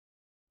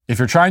if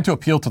you're trying to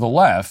appeal to the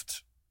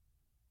left,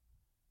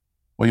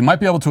 well, you might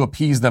be able to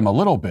appease them a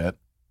little bit,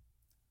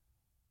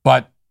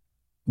 but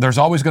there's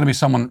always going to be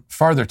someone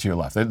farther to your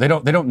left. They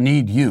don't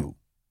need you.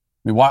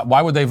 I mean,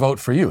 why would they vote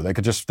for you? They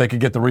could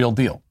get the real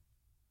deal.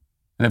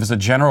 And if it's a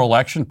general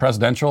election,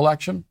 presidential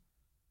election,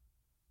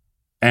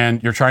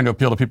 and you're trying to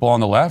appeal to people on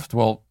the left,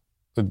 well,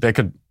 they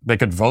could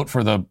vote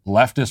for the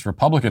leftist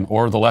Republican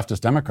or the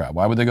leftist Democrat.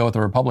 Why would they go with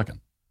the Republican?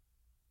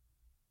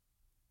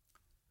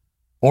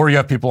 Or you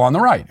have people on the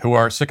right who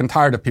are sick and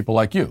tired of people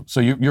like you. So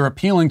you're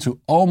appealing to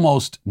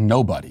almost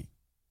nobody.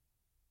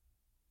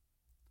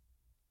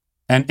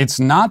 And it's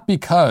not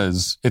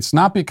because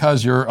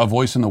you're a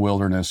voice in the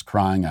wilderness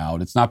crying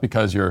out. It's not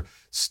because you're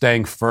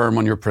staying firm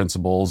on your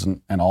principles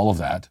and all of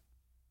that.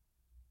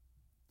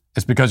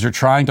 It's because you're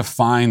trying to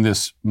find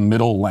this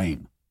middle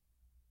lane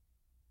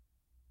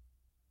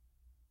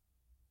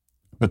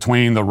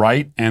between the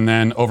right and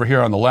then over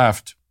here on the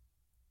left,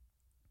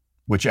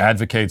 which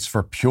advocates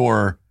for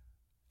pure,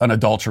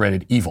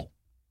 unadulterated evil.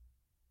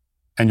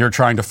 And you're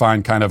trying to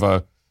find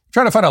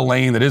a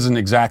lane that isn't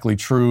exactly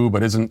true,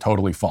 but isn't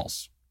totally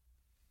false.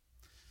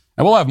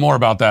 And we'll have more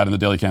about that in the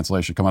Daily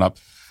Cancellation coming up.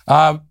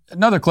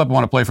 Another clip I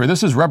want to play for you.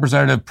 This is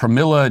Representative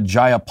Pramila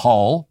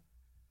Jayapal.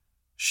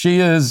 She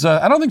is,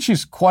 I don't think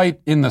she's quite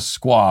in the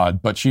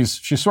squad, but she's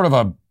sort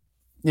of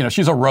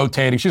she's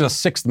a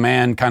sixth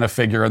man kind of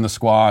figure in the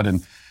squad.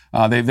 And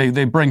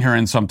they bring her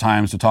in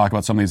sometimes to talk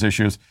about some of these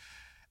issues.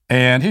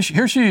 And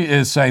here she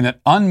is saying that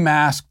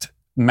unmasked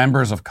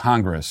members of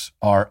Congress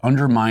are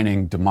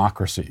undermining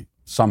democracy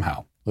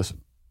somehow.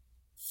 Listen.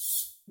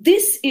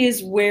 This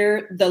is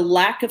where the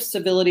lack of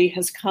civility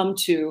has come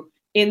to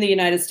in the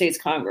United States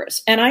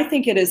Congress. And I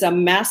think it is a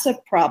massive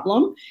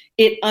problem.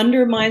 It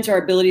undermines our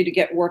ability to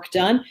get work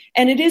done.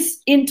 And it is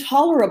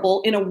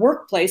intolerable in a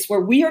workplace where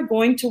we are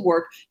going to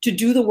work to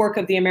do the work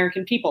of the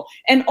American people.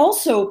 And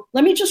also,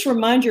 let me just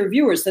remind your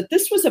viewers that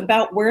this was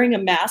about wearing a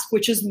mask,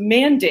 which is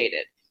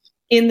mandated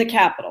in the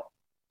Capitol.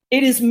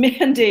 It is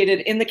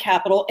mandated in the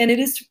Capitol, and it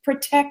is to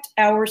protect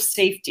our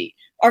safety,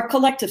 our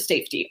collective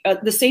safety,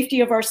 the safety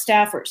of our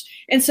staffers.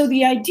 And so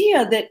the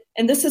idea that,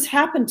 and this has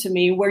happened to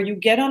me, where you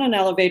get on an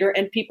elevator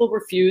and people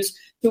refuse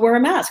to wear a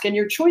mask, and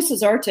your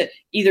choices are to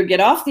either get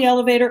off the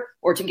elevator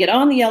or to get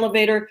on the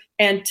elevator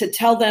and to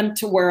tell them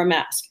to wear a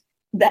mask.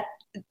 That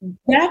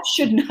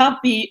should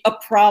not be a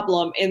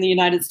problem in the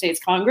United States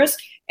Congress.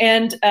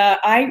 And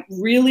I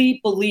really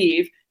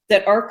believe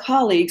that our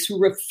colleagues who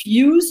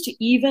refuse to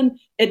even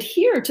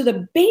adhere to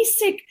the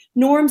basic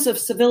norms of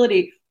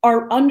civility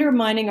are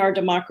undermining our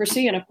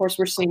democracy. And of course,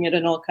 we're seeing it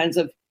in all kinds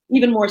of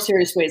even more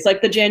serious ways,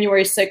 like the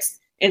January 6th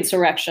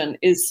insurrection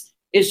is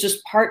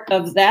just part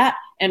of that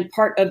and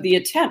part of the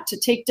attempt to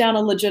take down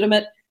a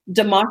legitimate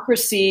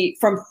democracy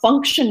from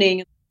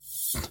functioning.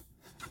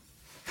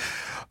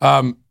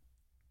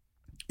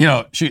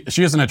 She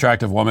is an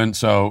attractive woman,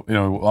 so,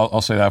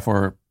 I'll say that for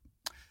her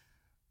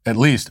at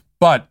least.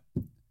 But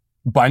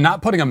by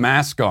not putting a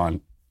mask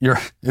on,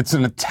 it's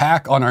an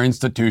attack on our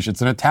institution.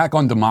 It's an attack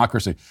on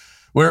democracy.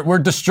 We're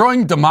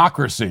destroying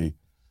democracy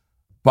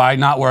by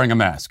not wearing a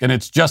mask. And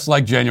it's just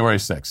like January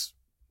 6th.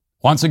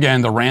 Once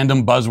again, the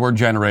random buzzword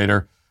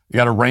generator. You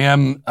got to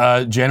ram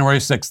January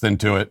 6th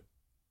into it.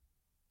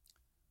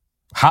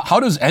 How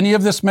does any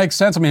of this make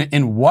sense? I mean,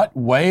 in what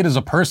way does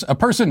a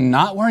person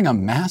not wearing a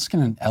mask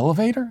in an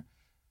elevator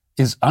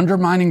is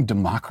undermining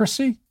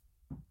democracy?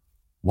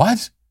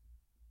 What?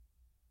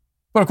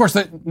 But of course,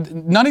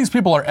 none of these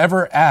people are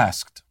ever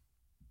asked.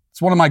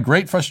 It's one of my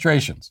great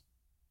frustrations.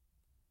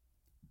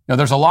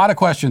 There's a lot of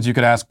questions you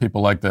could ask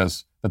people like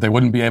this that they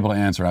wouldn't be able to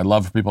answer. I'd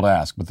love for people to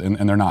ask,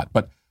 and they're not.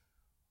 But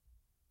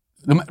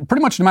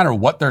pretty much no matter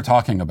what they're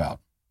talking about,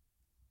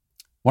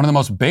 one of the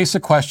most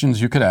basic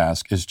questions you could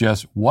ask is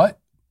just, what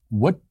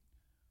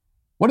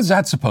is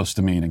that supposed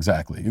to mean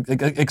exactly?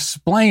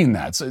 Explain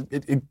that. So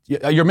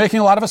you're making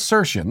a lot of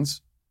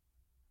assertions.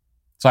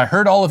 So I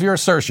heard all of your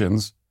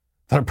assertions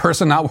that a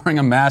person not wearing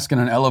a mask in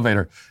an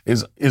elevator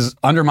is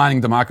undermining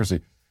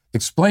democracy.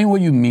 Explain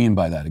what you mean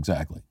by that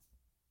exactly.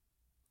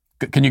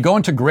 Can you go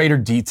into greater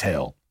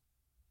detail?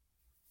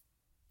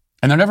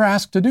 And they're never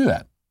asked to do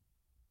that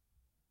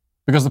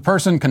because the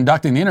person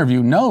conducting the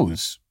interview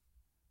knows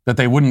that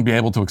they wouldn't be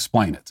able to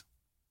explain it.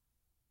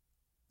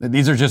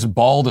 These are just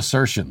bald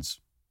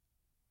assertions.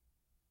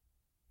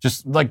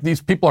 Just like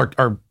these people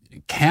are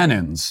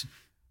cannons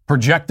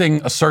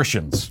projecting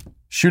assertions,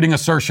 shooting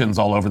assertions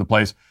all over the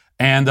place.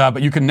 And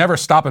but you can never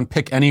stop and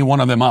pick any one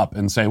of them up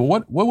and say,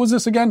 well, what was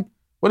this again?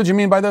 What did you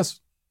mean by this?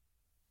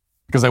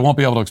 Because they won't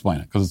be able to explain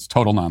it because it's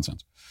total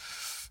nonsense.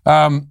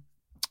 All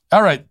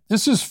right,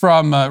 this is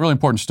from a really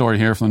important story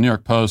here from the New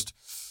York Post.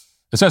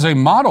 It says a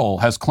model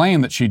has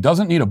claimed that she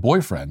doesn't need a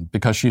boyfriend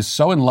because she's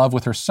so in love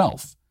with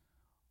herself.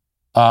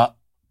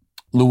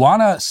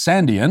 Luana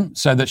Sandian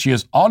said that she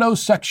is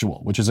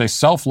autosexual, which is a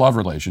self-love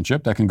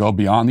relationship that can go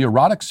beyond the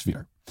erotic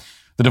sphere.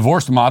 The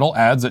divorced model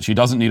adds that she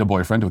doesn't need a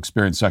boyfriend to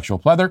experience sexual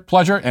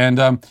pleasure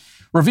and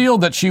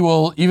revealed that she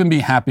will even be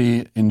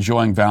happy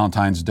enjoying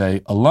Valentine's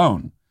Day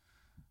alone.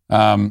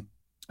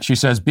 She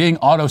says, being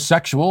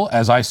autosexual,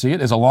 as I see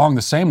it, is along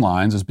the same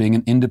lines as being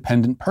an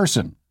independent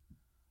person.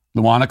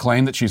 Luana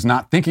claimed that she's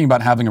not thinking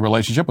about having a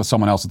relationship with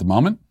someone else at the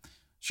moment.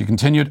 She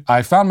continued,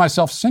 I found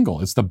myself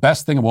single. It's the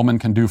best thing a woman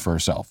can do for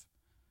herself.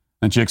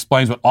 And she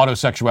explains what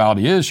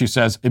autosexuality is. She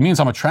says, it means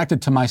I'm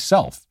attracted to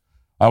myself.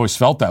 I always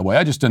felt that way.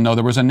 I just didn't know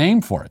there was a name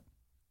for it.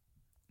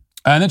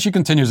 And then she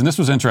continues, and this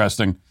was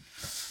interesting.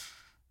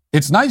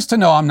 It's nice to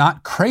know I'm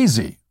not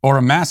crazy or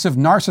a massive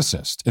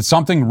narcissist. It's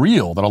something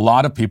real that a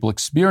lot of people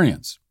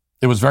experience.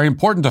 It was very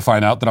important to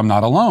find out that I'm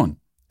not alone.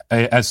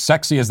 As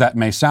sexy as that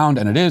may sound,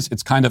 and it is,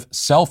 it's kind of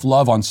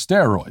self-love on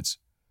steroids.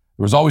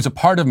 There was always a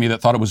part of me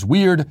that thought it was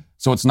weird,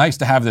 so it's nice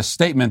to have this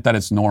statement that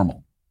it's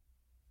normal.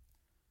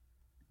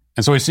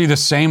 And so we see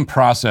this same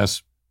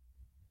process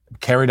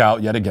carried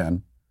out yet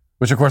again,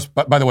 which of course,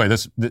 by the way,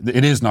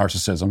 it is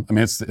narcissism. I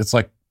mean, it's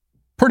like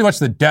pretty much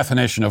the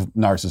definition of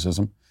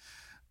narcissism,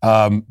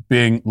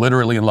 being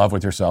literally in love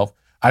with yourself.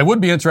 I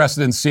would be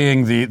interested in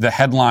seeing the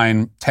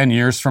headline 10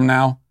 years from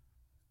now.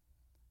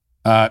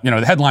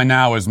 The headline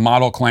now is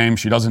model claims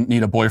she doesn't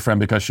need a boyfriend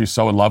because she's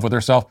so in love with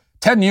herself.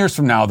 10 years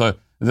from now,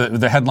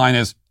 the headline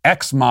is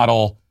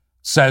ex-model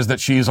says that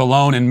she's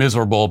alone and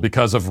miserable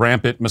because of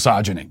rampant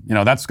misogyny.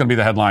 That's going to be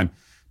the headline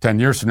 10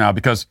 years from now,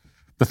 because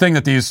the thing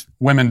that these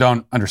women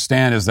don't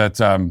understand is that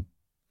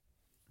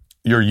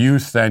your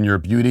youth and your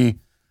beauty,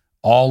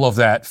 all of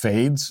that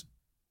fades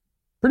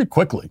pretty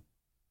quickly.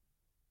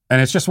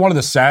 And it's just one of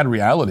the sad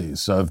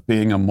realities of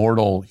being a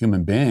mortal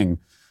human being.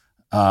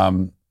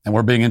 And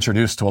we're being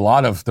introduced to a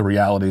lot of the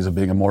realities of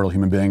being a mortal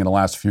human being in the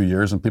last few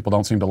years, and people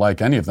don't seem to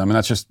like any of them. And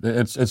that's just,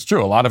 it's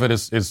true. A lot of it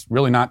is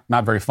really not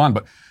very fun.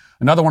 But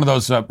Another one of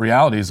those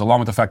realities,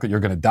 along with the fact that you're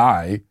going to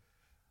die,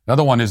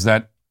 another one is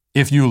that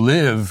if you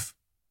live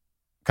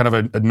kind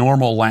of a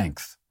normal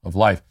length of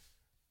life,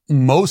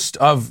 most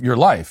of your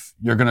life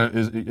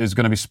is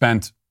going to be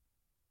spent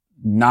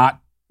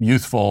not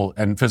youthful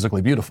and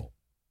physically beautiful.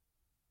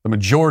 The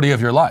majority of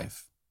your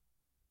life,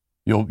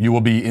 you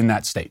will be in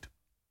that state.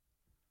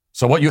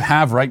 So what you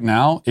have right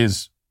now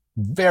is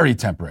very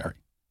temporary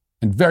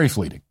and very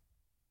fleeting.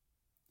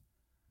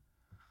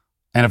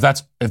 And if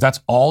that's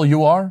all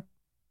you are,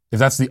 if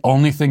that's the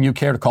only thing you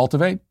care to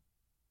cultivate,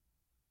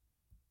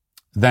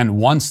 then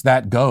once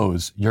that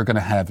goes, you're going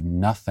to have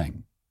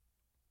nothing.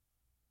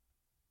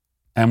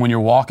 And when you're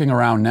walking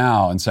around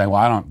now and saying,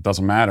 well, it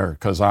doesn't matter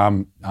because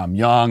I'm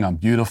young, I'm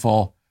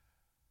beautiful,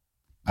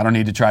 I don't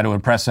need to try to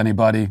impress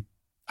anybody,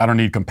 I don't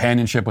need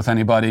companionship with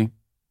anybody,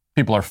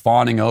 people are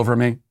fawning over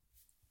me.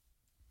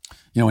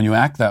 When you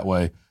act that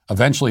way,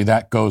 eventually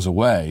that goes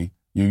away.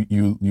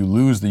 You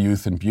lose the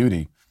youth and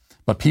beauty,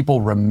 but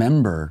people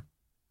remember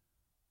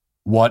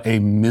what a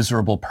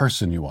miserable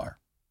person you are.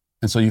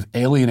 And so you've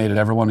alienated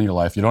everyone in your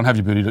life. You don't have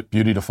your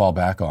beauty to fall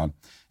back on.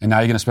 And now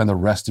you're going to spend the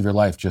rest of your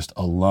life just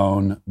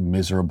alone,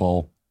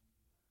 miserable.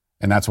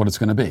 And that's what it's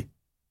going to be.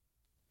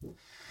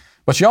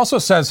 But she also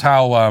says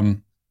how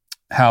I'm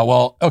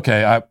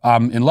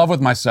in love with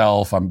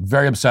myself. I'm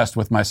very obsessed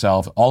with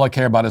myself. All I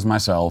care about is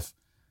myself.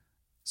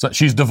 So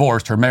she's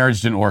divorced. Her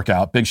marriage didn't work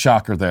out. Big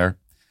shocker there.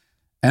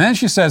 And then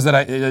she says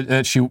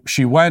that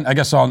she went, I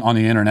guess, on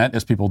the internet,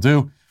 as people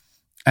do,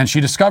 and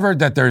she discovered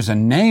that there's a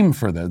name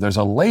for this. There's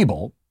a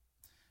label,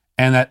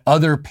 and that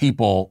other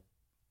people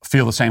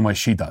feel the same way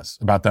she does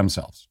about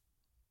themselves.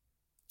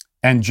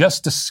 And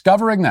just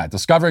discovering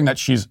that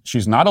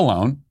she's not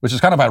alone, which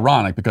is kind of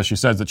ironic because she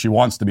says that she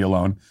wants to be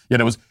alone,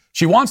 yet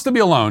she wants to be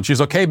alone.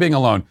 She's okay being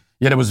alone,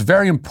 yet it was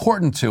very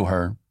important to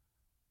her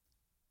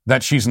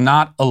that she's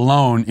not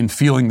alone in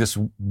feeling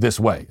this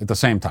way at the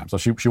same time. So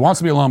she wants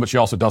to be alone, but she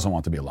also doesn't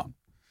want to be alone.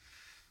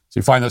 So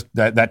you find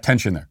that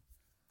tension there.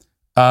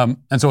 And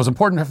so it was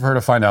important for her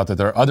to find out that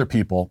there are other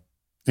people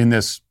in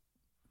this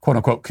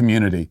quote-unquote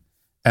community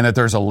and that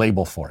there's a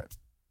label for it.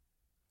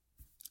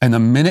 And the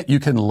minute you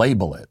can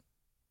label it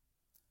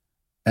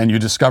and you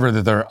discover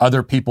that there are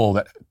other people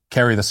that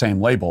carry the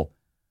same label,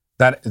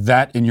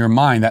 that in your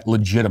mind, that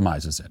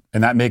legitimizes it.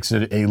 And that makes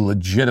it a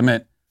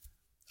legitimate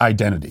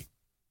identity.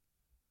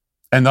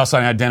 And thus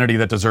an identity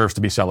that deserves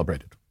to be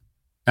celebrated.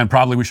 And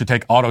probably we should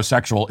take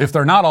autosexual, if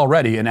they're not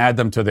already, and add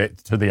them to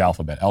the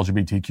alphabet,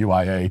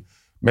 LGBTQIA.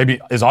 Maybe,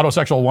 is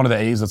autosexual one of the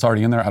A's that's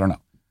already in there? I don't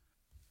know.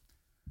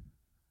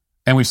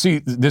 And we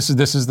see, this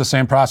is the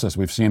same process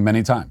we've seen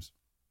many times.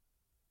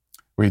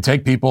 Where you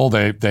take people,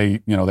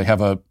 they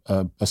have a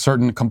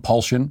certain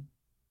compulsion.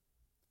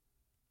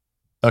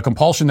 A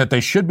compulsion that they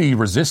should be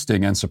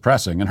resisting and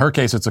suppressing. In her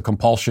case, it's a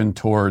compulsion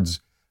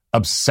towards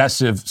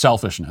obsessive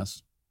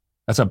selfishness.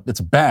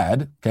 It's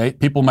bad, okay?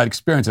 People might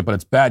experience it, but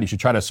it's bad. You should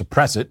try to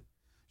suppress it.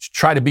 You should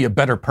try to be a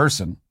better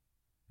person.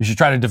 You should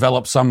try to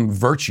develop some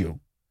virtue.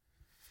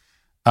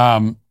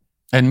 And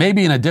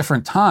maybe in a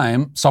different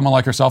time, someone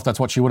like herself, that's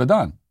what she would have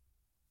done.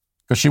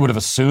 Because she would have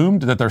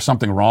assumed that there's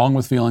something wrong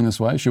with feeling this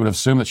way. She would have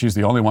assumed that she's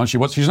the only one.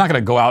 She's not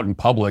going to go out in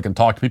public and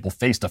talk to people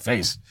face to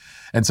face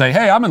and say,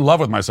 hey, I'm in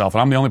love with myself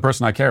and I'm the only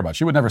person I care about.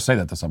 She would never say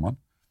that to someone.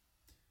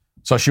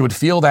 So she would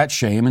feel that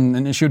shame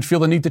and she would feel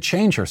the need to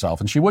change herself,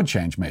 and she would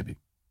change maybe.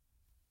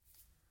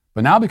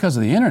 But now because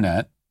of the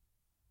internet,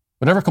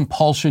 whatever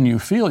compulsion you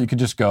feel, you could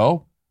just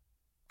go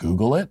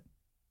Google it,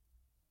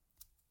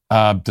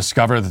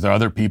 discover that there are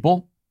other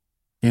people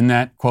in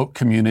that, quote,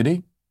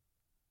 community,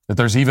 that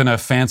there's even a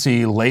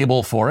fancy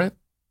label for it.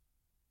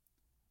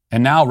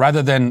 And now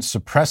rather than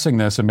suppressing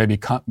this and maybe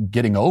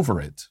getting over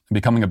it and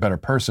becoming a better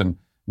person,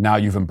 now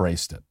you've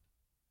embraced it.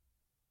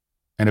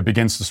 And it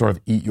begins to sort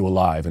of eat you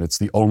alive, and it's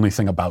the only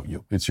thing about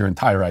you. It's your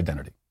entire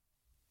identity.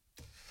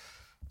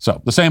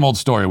 So the same old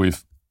story,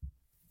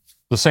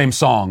 the same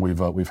song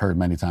we've heard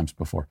many times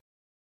before.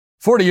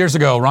 40 years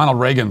ago, Ronald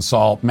Reagan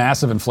saw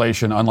massive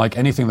inflation unlike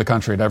anything the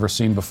country had ever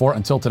seen before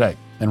until today.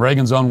 In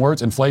Reagan's own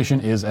words, inflation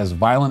is as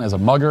violent as a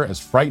mugger, as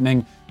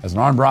frightening as an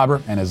armed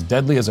robber, and as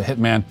deadly as a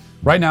hitman.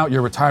 Right now,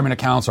 your retirement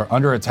accounts are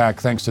under attack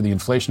thanks to the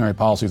inflationary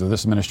policies of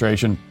this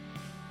administration.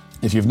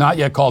 If you've not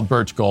yet called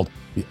Birch Gold,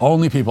 the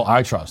only people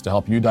I trust to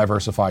help you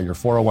diversify your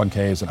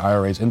 401ks and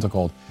IRAs into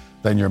gold,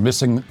 then you're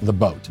missing the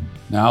boat.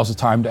 Now's the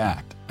time to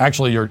act.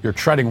 Actually, you're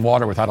treading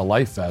water without a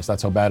life vest.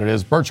 That's how bad it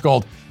is. Birch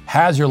Gold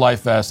has your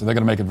life vest, and they're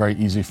going to make it very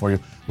easy for you.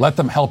 Let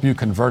them help you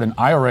convert an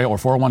IRA or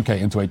 401k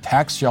into a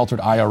tax-sheltered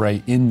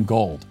IRA in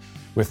gold.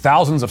 With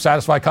thousands of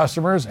satisfied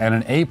customers and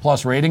an A+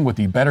 rating with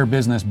the Better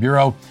Business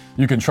Bureau,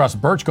 you can trust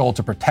Birch Gold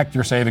to protect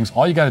your savings.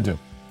 All you got to do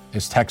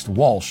is text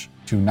Walsh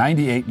to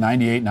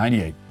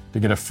 989898 to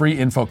get a free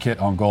info kit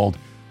on gold.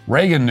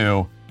 Reagan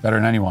knew better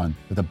than anyone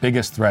that the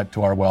biggest threat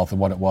to our wealth and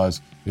what it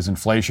was is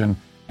inflation,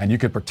 and you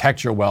can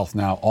protect your wealth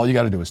now. All you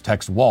got to do is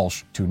text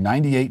Walsh to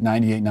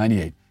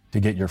 989898 to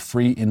get your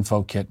free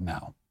info kit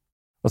now.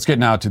 Let's get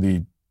now to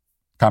the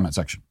comment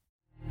section.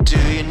 Do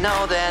you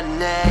know their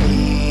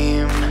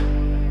name?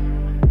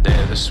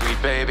 They're the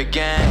Sweet Baby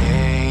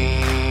Gang.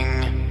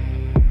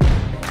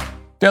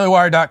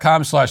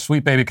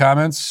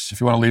 DailyWire.com/sweetbabycomments.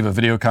 If you want to leave a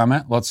video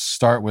comment, let's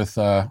start with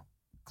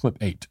clip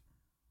 8.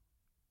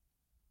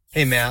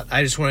 Hey, Matt,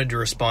 I just wanted to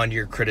respond to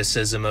your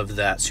criticism of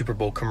that Super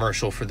Bowl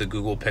commercial for the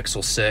Google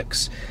Pixel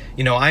 6.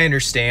 You know, I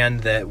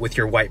understand that with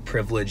your white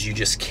privilege, you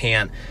just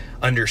can't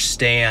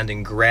understand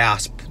and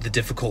grasp the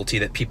difficulty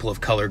that people of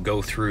color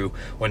go through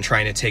when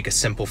trying to take a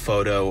simple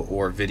photo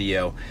or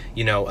video.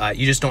 You know,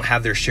 you just don't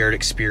have their shared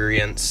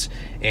experience,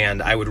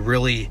 and I would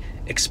really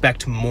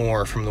expect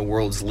more from the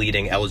world's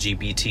leading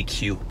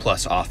LGBTQ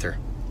plus author.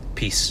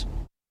 Peace.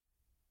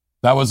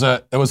 That was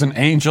an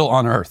angel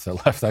on earth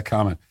that left that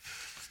comment.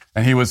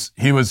 And he was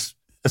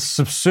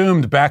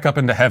subsumed back up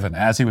into heaven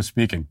as he was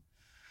speaking.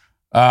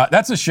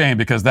 That's a shame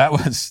because that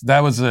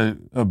was a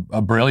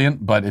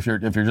brilliant. But if you're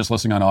just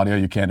listening on audio,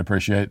 you can't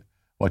appreciate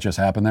what just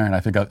happened there. And I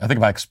think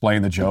if I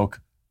explain the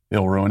joke,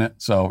 it'll ruin it.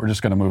 So we're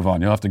just going to move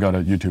on. You'll have to go to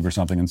YouTube or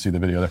something and see the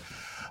video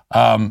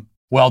there.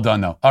 Well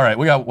done though. All right,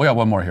 we got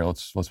one more here.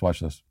 Let's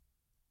watch this.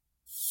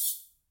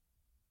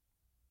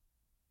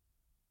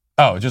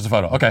 Oh, just a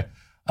photo. Okay.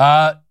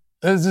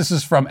 This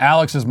is from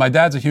Alex. Says, my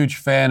dad's a huge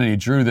fan and he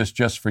drew this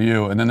just for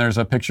you. And then there's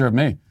a picture of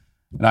me.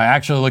 And I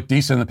actually look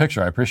decent in the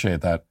picture. I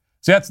appreciate that.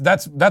 See,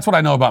 that's what I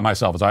know about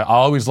myself. Is I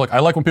always look. I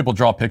like when people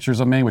draw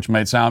pictures of me, which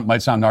might sound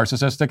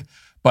narcissistic,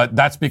 but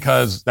that's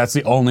because that's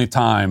the only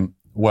time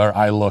where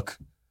I look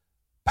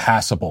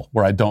passable,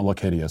 where I don't look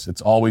hideous.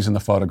 It's always in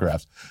the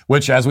photographs.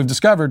 Which, as we've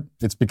discovered,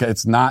 it's because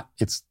it's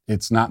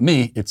not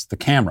me. It's the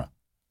camera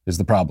is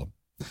the problem.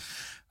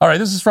 All right,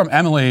 this is from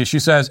Emily. She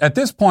says, at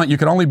this point, you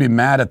can only be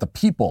mad at the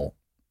people.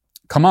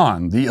 Come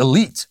on, the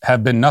elite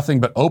have been nothing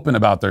but open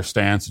about their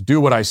stance. Do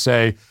what I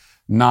say,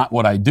 not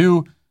what I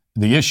do.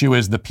 The issue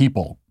is the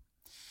people.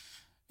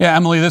 Yeah,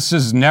 Emily, this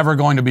is never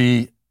going to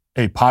be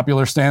a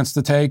popular stance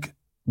to take,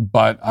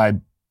 but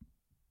I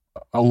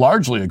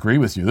largely agree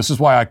with you. This is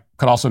why I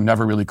could also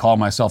never really call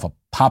myself a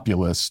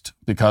populist,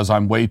 because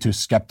I'm way too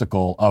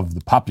skeptical of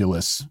the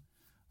populace.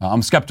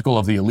 I'm skeptical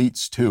of the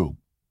elites too,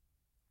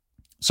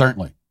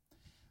 certainly.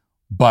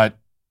 But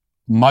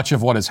much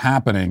of what is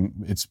happening,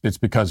 it's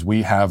because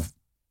we have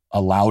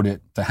allowed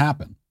it to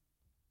happen.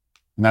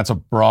 And that's a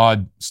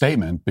broad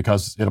statement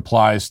because it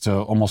applies to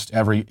almost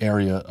every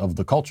area of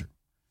the culture.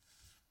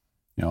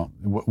 You know,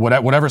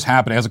 whatever's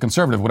happening, as a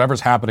conservative, whatever's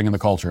happening in the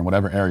culture in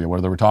whatever area,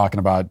 whether we're talking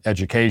about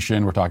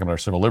education, we're talking about our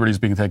civil liberties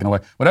being taken away,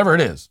 whatever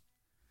it is,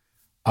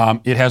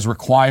 it has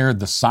required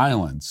the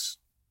silence.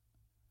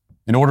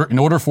 In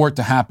order for it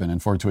to happen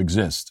and for it to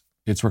exist,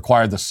 it's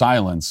required the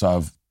silence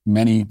of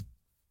many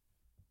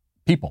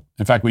people.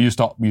 In fact, we used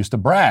to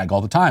brag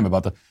all the time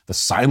about the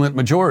silent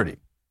majority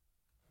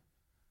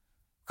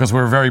because we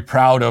were very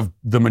proud of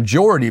the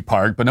majority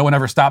part, but no one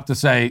ever stopped to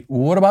say,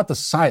 what about the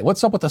silence?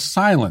 What's up with the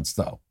silence,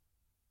 though?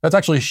 That's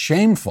actually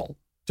shameful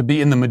to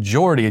be in the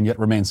majority and yet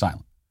remain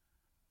silent.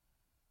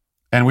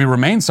 And we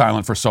remain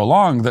silent for so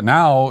long that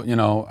now, you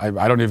know,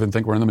 I don't even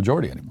think we're in the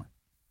majority anymore.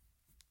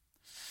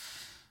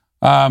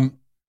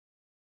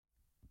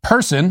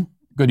 Person,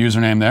 good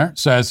username there,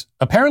 says,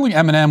 apparently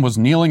Eminem was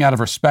kneeling out of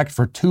respect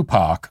for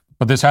Tupac,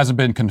 but this hasn't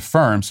been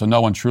confirmed, so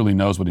no one truly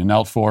knows what he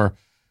knelt for.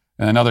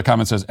 And another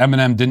comment says,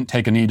 Eminem didn't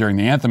take a knee during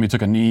the anthem. He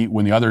took a knee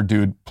when the other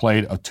dude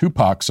played a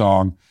Tupac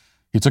song.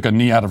 He took a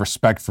knee out of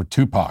respect for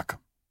Tupac.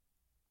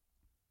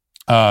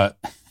 Yeah,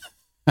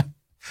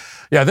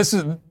 this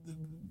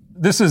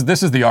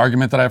is the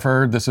argument that I've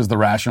heard. This is the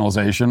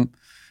rationalization.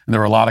 And there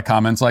were a lot of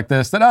comments like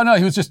this that, oh no,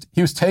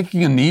 he was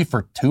taking a knee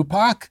for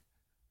Tupac?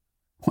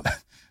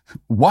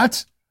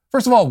 What?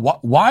 First of all,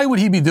 why would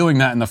he be doing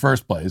that in the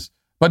first place?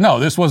 But no,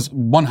 this was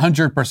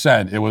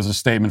 100%. It was a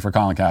statement for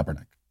Colin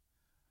Kaepernick.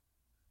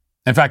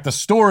 In fact, the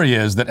story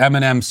is that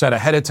Eminem said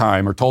ahead of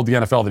time or told the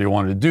NFL that he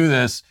wanted to do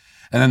this.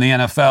 And then the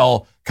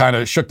NFL kind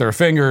of shook their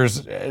finger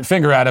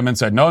at him and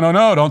said, no,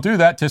 don't do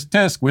that. Tisk,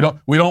 tisk.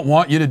 We don't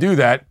want you to do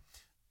that.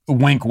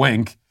 Wink,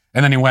 wink.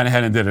 And then he went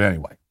ahead and did it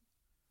anyway.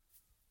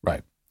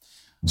 Right.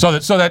 So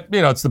that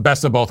you know, it's the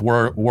best of both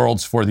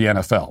worlds for the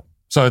NFL.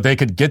 So that they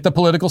could get the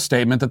political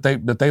statement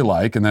that they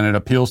like, and then it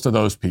appeals to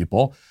those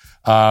people,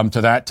 to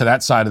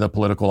that side of the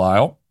political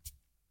aisle.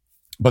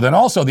 But then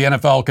also the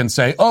NFL can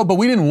say, oh, but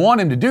we didn't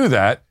want him to do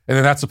that, and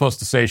then that's supposed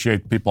to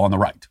satiate the people on the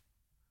right.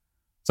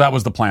 So that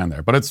was the plan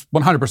there. But it's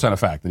 100% a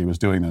fact that he was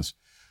doing this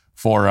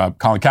for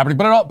Colin Kaepernick.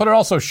 But it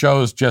also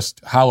shows just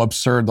how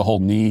absurd the whole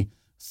knee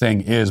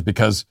thing is,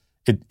 because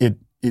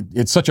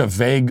it's such a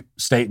vague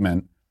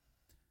statement,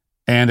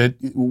 and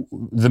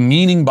the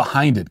meaning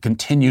behind it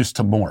continues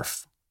to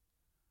morph.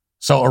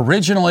 So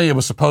originally it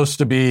was supposed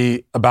to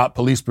be about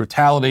police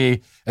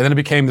brutality, and then it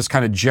became this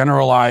kind of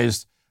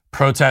generalized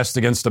protest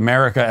against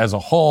America as a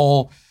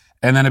whole,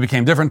 and then it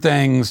became different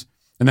things,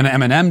 and then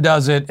Eminem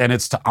does it, and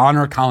it's to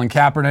honor Colin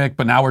Kaepernick,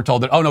 but now we're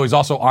told that, oh no, he's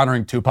also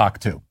honoring Tupac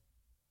too.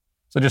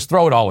 So just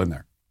throw it all in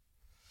there.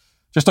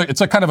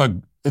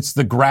 It's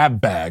the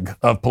grab bag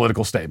of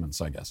political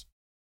statements, I guess.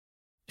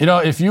 You know,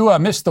 if you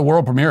missed the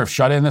world premiere of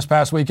Shut In this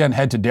past weekend,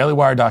 head to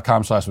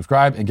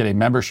dailywire.com/subscribe and get a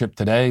membership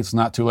today. It's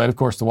not too late, of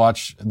course, to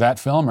watch that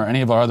film or any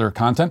of our other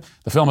content.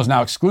 The film is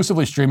now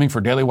exclusively streaming for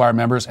Daily Wire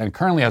members and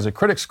currently has a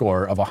critic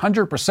score of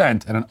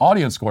 100% and an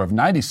audience score of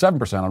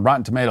 97% on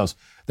Rotten Tomatoes.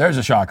 There's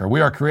a shocker.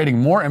 We are creating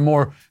more and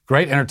more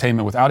great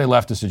entertainment without a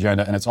leftist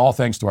agenda, and it's all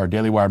thanks to our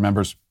Daily Wire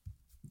members.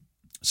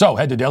 So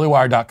head to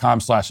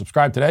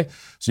dailywire.com/subscribe today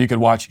so you can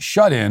watch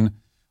Shut In.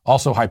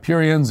 Also,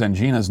 Hyperion's and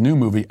Gina's new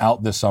movie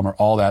out this summer.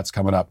 All that's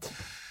coming up.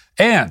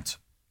 And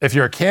if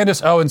you're a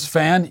Candace Owens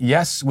fan,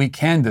 Yes We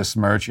Candace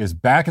merch is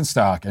back in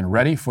stock and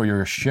ready for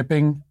your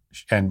shipping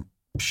and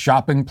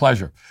shopping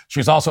pleasure.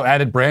 She's also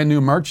added brand new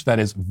merch that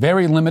is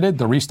very limited.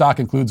 The restock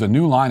includes a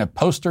new line of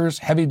posters,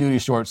 heavy-duty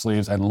short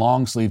sleeves, and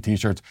long-sleeve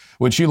t-shirts.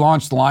 When she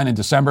launched the line in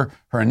December,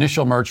 her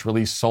initial merch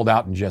release sold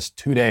out in just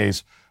 2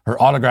 days. Her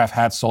autograph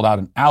hats sold out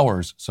in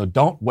hours. So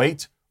don't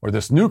wait, or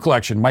this new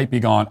collection might be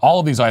gone.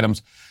 All of these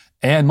items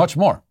and much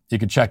more you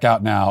can check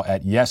out now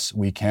at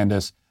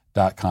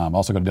yeswecandace.com.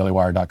 Also go to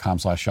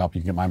dailywire.com/shop.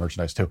 You can get my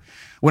merchandise too.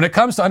 When it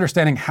comes to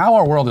understanding how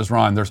our world is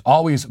run, there's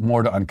always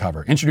more to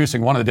uncover.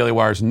 Introducing one of the Daily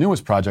Wire's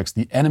newest projects,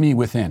 The Enemy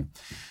Within.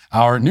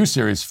 Our new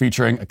series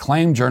featuring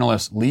acclaimed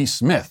journalist Lee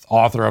Smith,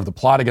 author of The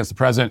Plot Against the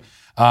President.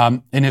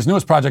 In his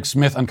newest project,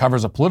 Smith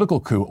uncovers a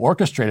political coup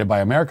orchestrated by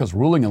America's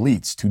ruling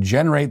elites to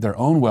generate their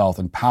own wealth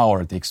and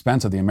power at the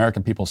expense of the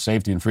American people's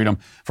safety and freedom.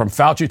 From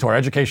Fauci to our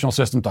educational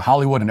system to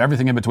Hollywood and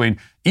everything in between,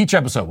 each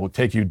episode will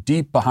take you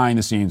deep behind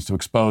the scenes to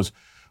expose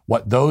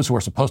what those who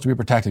are supposed to be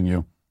protecting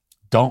you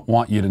don't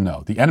want you to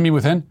know. The Enemy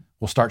Within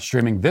will start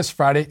streaming this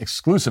Friday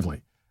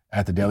exclusively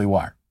at the Daily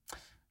Wire.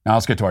 Now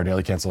let's get to our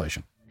daily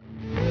cancellation.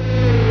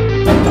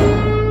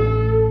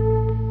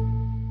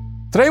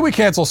 Today we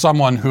cancel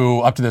someone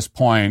who, up to this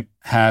point,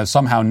 has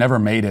somehow never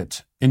made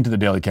it into the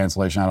daily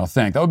cancellation, I don't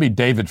think. That would be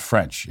David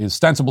French. He's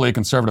ostensibly a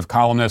conservative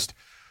columnist,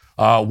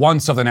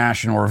 once of the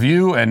National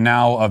Review and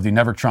now of the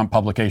Never Trump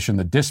publication,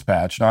 The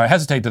Dispatch. Now, I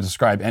hesitate to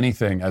describe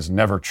anything as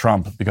Never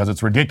Trump because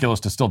it's ridiculous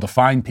to still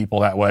define people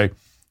that way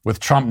with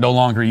Trump no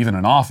longer even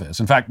in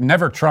office. In fact,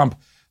 Never Trump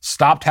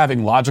stopped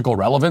having logical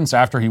relevance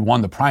after he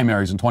won the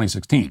primaries in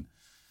 2016.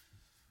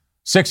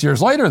 6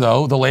 years later,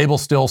 though, the label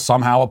still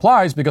somehow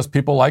applies because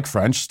people like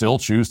French still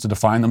choose to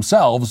define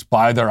themselves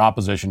by their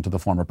opposition to the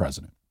former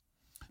president.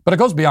 But it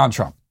goes beyond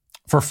Trump.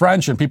 For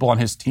French and people on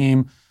his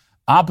team,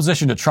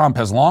 opposition to Trump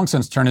has long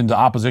since turned into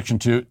opposition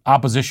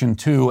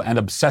to and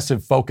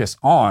obsessive focus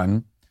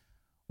on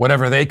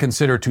whatever they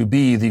consider to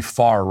be the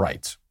far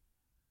right.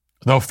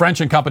 Though French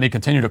and company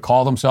continue to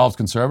call themselves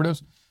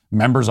conservatives,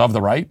 members of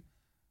the right,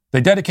 they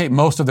dedicate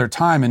most of their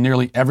time and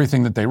nearly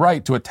everything that they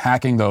write to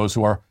attacking those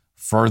who are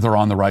further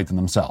on the right than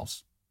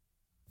themselves.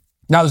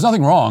 Now, there's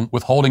nothing wrong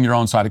with holding your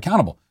own side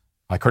accountable.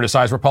 I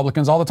criticize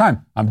Republicans all the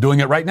time. I'm doing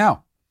it right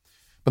now.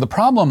 But the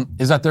problem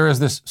is that there is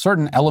this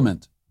certain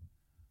element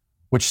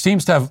which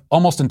seems to have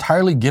almost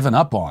entirely given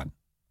up on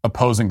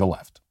opposing the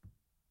left.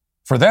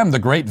 For them, the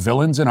great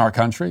villains in our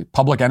country,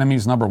 public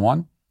enemies number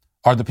one,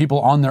 are the people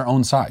on their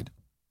own side,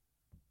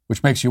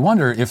 which makes you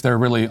wonder if they're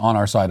really on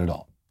our side at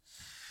all.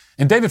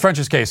 In David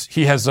French's case,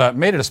 he has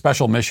made it a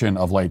special mission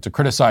of late to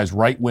criticize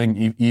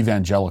right-wing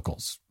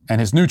evangelicals.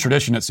 And his new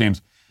tradition, it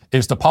seems,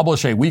 is to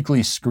publish a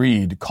weekly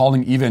screed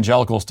calling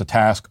evangelicals to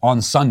task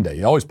on Sunday.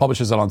 He always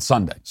publishes it on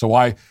Sunday. So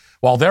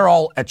while they're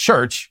all at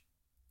church,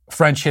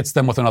 French hits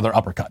them with another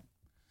uppercut.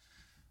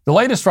 The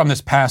latest from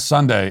this past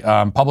Sunday,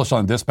 published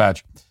on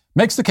Dispatch,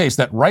 makes the case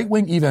that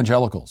right-wing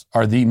evangelicals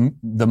are the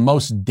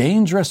most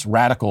dangerous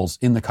radicals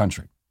in the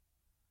country.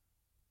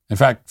 In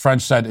fact,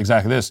 French said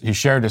exactly this. He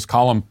shared his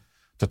column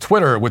to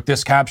Twitter with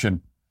this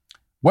caption: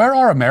 "Where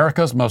are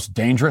America's most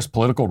dangerous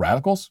political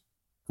radicals?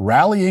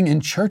 Rallying in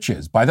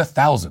churches by the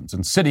thousands,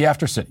 in city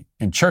after city,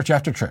 in church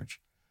after church.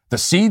 The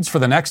seeds for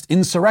the next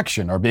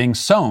insurrection are being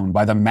sown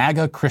by the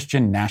MAGA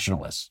Christian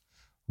nationalists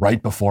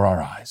right before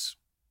our eyes."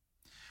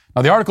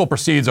 Now, the article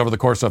proceeds over the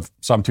course of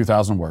some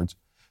 2,000 words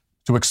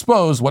to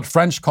expose what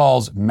French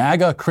calls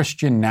MAGA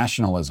Christian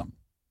nationalism.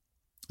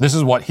 This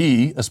is what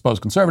he, a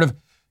supposed conservative,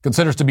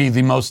 considers to be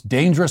the most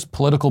dangerous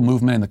political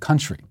movement in the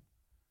country.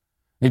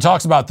 He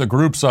talks about the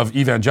groups of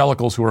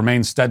evangelicals who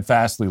remain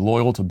steadfastly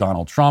loyal to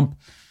Donald Trump.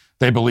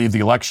 They believe the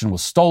election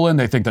was stolen.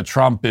 They think that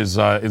Trump is,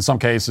 in some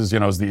cases,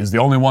 is the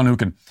only one who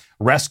can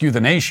rescue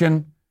the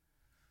nation.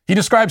 He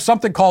describes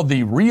something called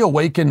the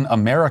Reawaken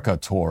America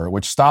Tour,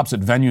 which stops at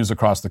venues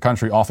across the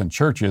country, often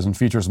churches, and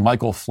features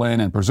Michael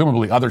Flynn and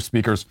presumably other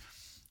speakers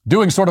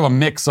doing sort of a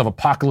mix of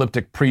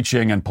apocalyptic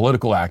preaching and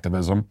political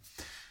activism.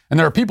 And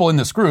there are people in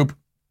this group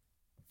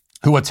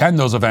who attend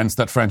those events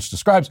that French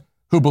describes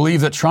who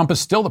believe that Trump is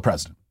still the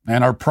president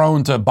and are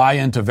prone to buy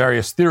into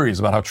various theories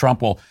about how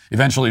Trump will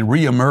eventually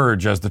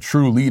reemerge as the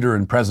true leader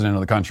and president of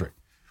the country.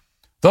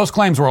 Those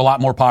claims were a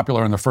lot more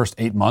popular in the first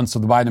 8 months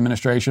of the Biden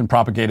administration,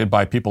 propagated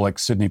by people like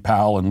Sidney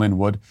Powell and Lin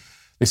Wood.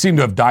 They seem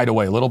to have died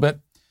away a little bit.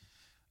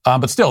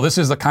 But still, this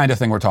is the kind of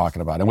thing we're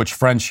talking about, and which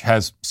French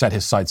has set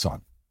his sights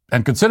on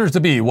and considers to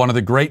be one of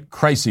the great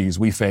crises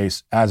we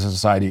face as a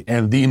society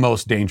and the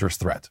most dangerous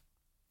threat.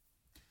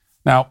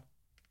 Now,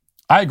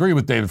 I agree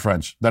with David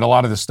French that a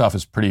lot of this stuff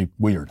is pretty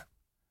weird.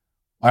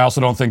 I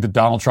also don't think that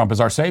Donald Trump is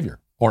our savior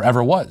or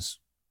ever was.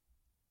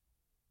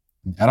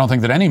 I don't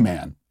think that any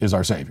man is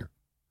our savior,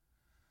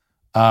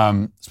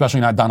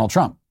 especially not Donald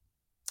Trump.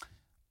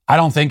 I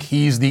don't think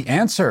he's the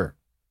answer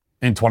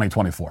in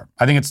 2024.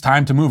 I think it's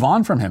time to move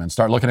on from him and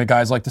start looking at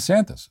guys like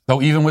DeSantis.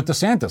 Though even with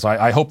DeSantis,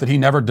 I hope that he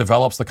never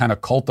develops the kind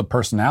of cult of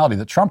personality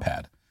that Trump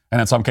had,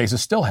 and in some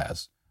cases still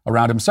has,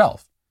 around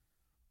himself.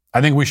 I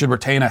think we should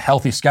retain a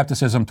healthy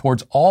skepticism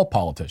towards all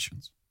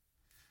politicians.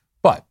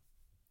 But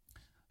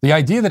the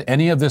idea that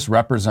any of this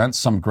represents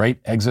some great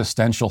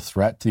existential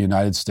threat to the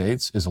United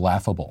States is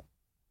laughable.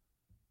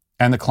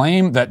 And the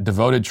claim that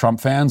devoted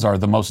Trump fans are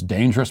the most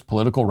dangerous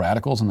political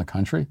radicals in the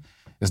country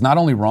is not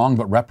only wrong,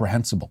 but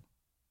reprehensible.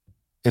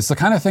 It's the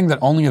kind of thing that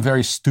only a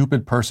very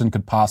stupid person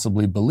could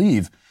possibly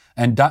believe.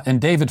 And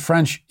David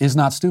French is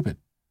not stupid.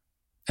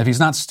 If he's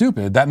not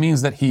stupid, that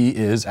means that he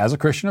is, as a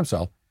Christian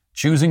himself,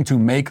 choosing to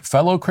make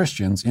fellow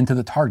Christians into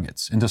the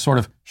targets, into sort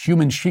of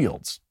human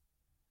shields,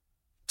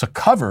 to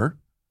cover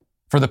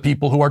for the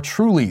people who are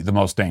truly the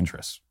most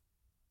dangerous.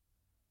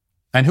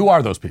 And who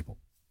are those people?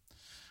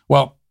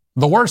 Well,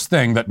 the worst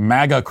thing that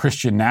MAGA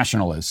Christian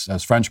nationalists,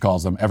 as French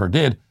calls them, ever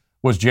did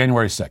was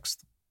January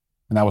 6th.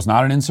 And that was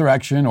not an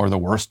insurrection or the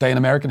worst day in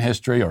American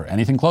history or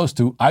anything close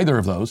to either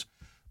of those,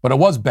 but it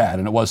was bad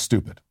and it was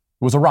stupid.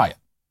 It was a riot.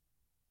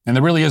 And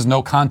there really is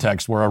no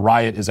context where a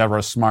riot is ever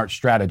a smart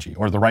strategy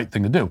or the right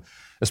thing to do,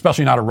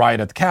 especially not a riot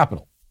at the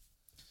Capitol.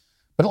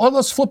 But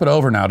let's flip it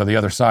over now to the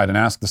other side and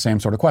ask the same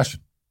sort of question.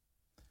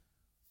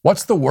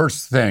 What's the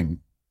worst thing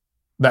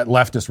that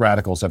leftist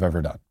radicals have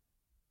ever done?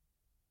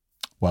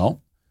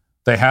 Well,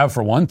 they have,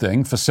 for one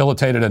thing,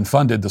 facilitated and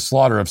funded the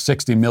slaughter of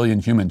 60 million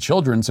human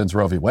children since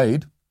Roe v.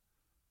 Wade.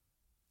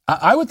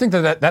 I would think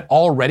that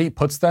already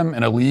puts them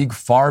in a league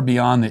far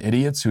beyond the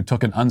idiots who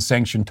took an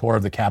unsanctioned tour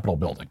of the Capitol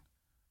building.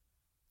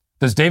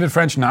 Does David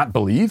French not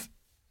believe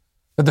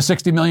that the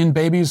 60 million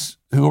babies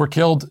who were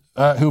killed,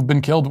 who've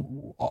been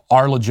killed,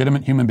 are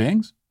legitimate human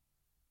beings?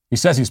 He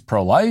says he's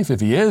pro-life. If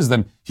he is,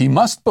 then he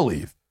must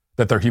believe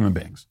that they're human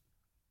beings.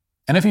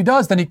 And if he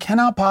does, then he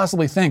cannot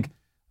possibly think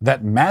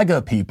that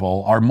MAGA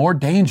people are more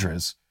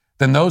dangerous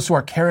than those who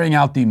are carrying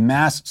out the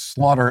mass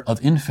slaughter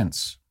of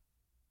infants.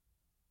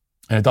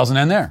 And it doesn't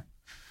end there.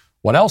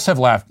 What else have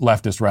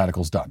leftist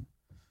radicals done?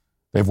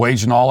 They've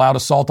waged an all-out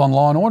assault on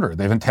law and order.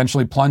 They've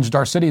intentionally plunged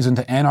our cities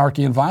into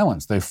anarchy and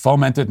violence. They've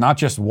fomented not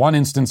just one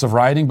instance of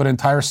rioting, but an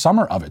entire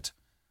summer of it.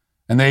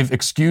 And they've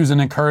excused and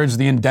encouraged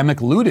the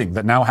endemic looting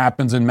that now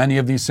happens in many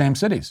of these same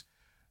cities.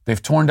 They've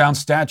torn down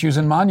statues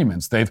and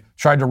monuments. They've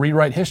tried to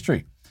rewrite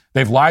history.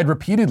 They've lied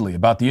repeatedly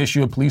about the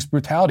issue of police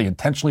brutality,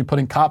 intentionally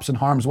putting cops in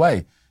harm's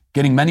way,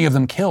 getting many of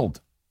them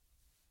killed.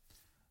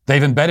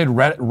 They've embedded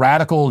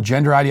radical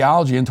gender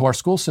ideology into our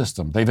school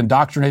system. They've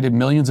indoctrinated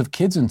millions of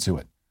kids into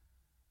it.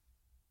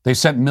 They've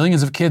sent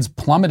millions of kids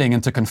plummeting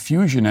into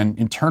confusion and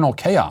internal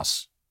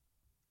chaos.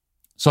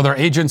 So they're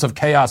agents of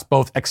chaos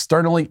both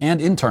externally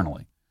and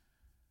internally.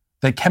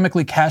 They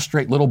chemically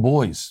castrate little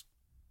boys.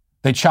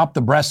 They chop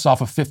the breasts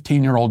off of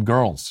 15-year-old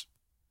girls.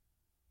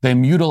 They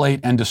mutilate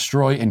and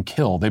destroy and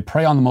kill. They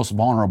prey on the most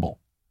vulnerable.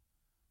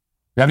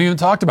 We haven't even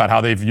talked about how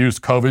they've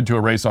used COVID to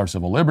erase our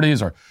civil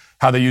liberties, or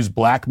how they use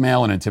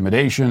blackmail and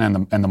intimidation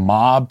and the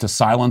mob to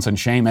silence and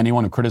shame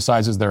anyone who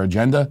criticizes their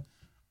agenda.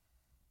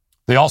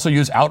 They also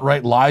use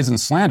outright lies and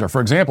slander.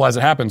 For example, as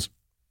it happens,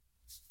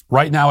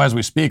 right now as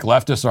we speak,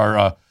 leftists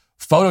are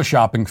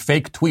photoshopping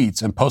fake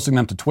tweets and posting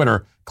them to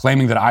Twitter,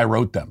 claiming that I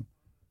wrote them.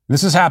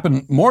 This has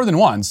happened more than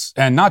once,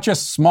 and not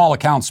just small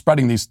accounts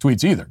spreading these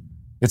tweets either.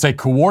 It's a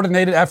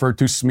coordinated effort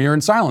to smear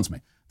and silence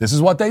me. This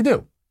is what they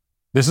do.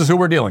 This is who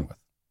we're dealing with.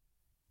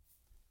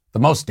 The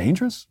most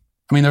dangerous?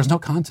 I mean, there's no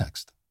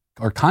contest,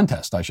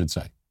 I should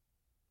say.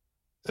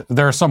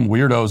 There are some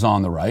weirdos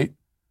on the right.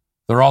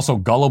 There are also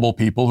gullible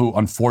people who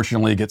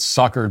unfortunately get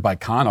suckered by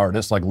con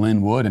artists like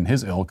Lin Wood and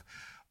his ilk.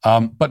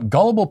 But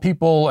gullible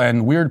people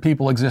and weird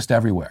people exist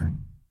everywhere.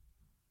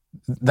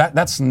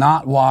 That's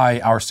not why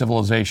our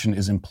civilization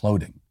is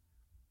imploding.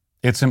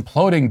 It's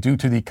imploding due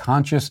to the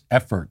conscious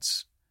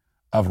efforts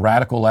of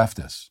radical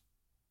leftists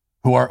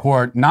who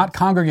are not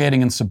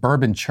congregating in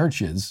suburban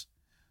churches,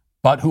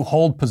 but who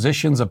hold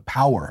positions of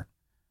power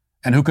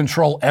and who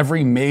control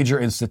every major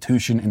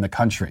institution in the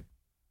country.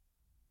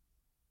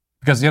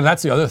 Because,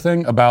 that's the other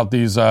thing about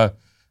these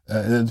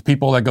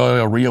people that go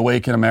to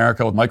Reawaken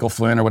America with Michael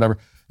Flynn or whatever.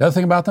 The other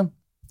thing about them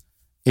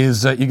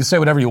is you can say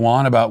whatever you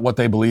want about what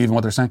they believe and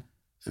what they're saying.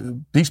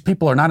 These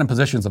people are not in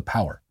positions of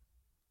power,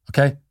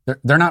 okay?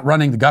 They're not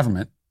running the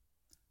government.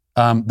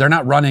 They're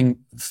not running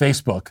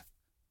Facebook.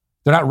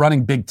 They're not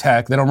running big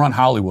tech. They don't run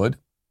Hollywood.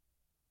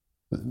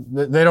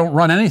 They don't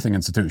run anything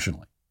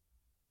institutionally.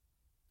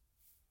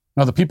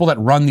 No, the people that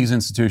run these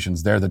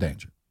institutions, they're the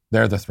danger.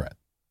 They're the threat.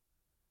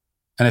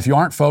 And if you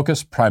aren't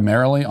focused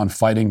primarily on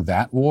fighting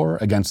that war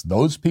against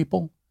those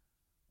people,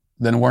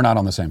 then we're not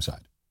on the same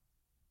side.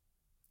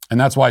 And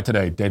that's why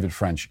today David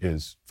French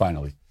is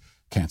finally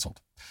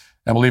canceled.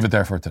 And we'll leave it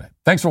there for today.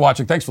 Thanks for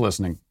watching. Thanks for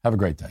listening. Have a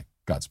great day.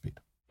 Godspeed.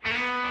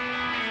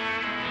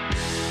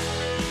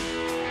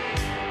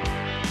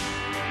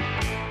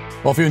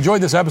 Well, if you enjoyed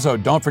this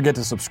episode, don't forget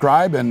to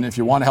subscribe. And if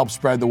you want to help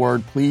spread the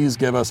word, please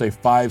give us a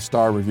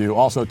 5-star review.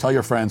 Also, tell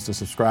your friends to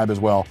subscribe as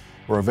well.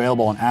 We're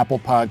available on Apple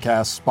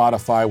Podcasts,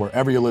 Spotify,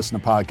 wherever you listen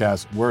to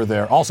podcasts, we're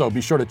there. Also,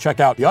 be sure to check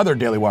out the other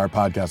Daily Wire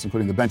podcasts,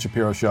 including The Ben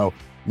Shapiro Show,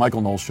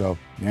 Michael Knowles Show,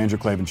 The Andrew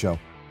Klavan Show.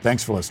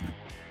 Thanks for listening.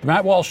 The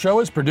Matt Walsh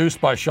Show is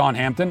produced by Sean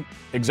Hampton,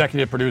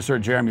 executive producer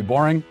Jeremy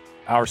Boring.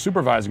 Our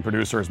supervising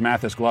producer is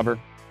Mathis Glover.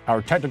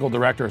 Our technical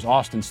director is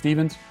Austin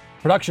Stevens.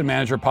 Production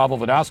manager Pavel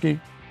Vodowski.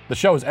 The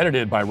show is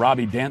edited by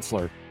Robbie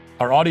Dantzler.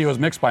 Our audio is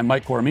mixed by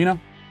Mike Coromina.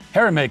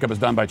 Hair and makeup is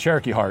done by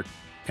Cherokee Hart.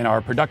 And our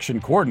production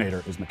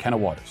coordinator is McKenna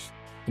Waters.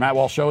 The Matt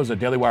Walsh Show is a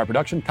Daily Wire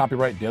production.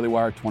 Copyright Daily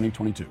Wire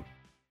 2022.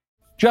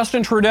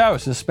 Justin Trudeau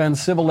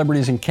suspends civil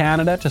liberties in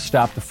Canada to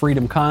stop the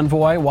Freedom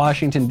Convoy.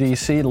 Washington,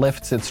 D.C.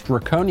 lifts its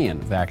draconian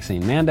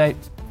vaccine mandate.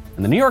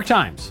 And the New York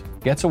Times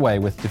gets away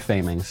with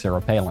defaming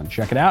Sarah Palin.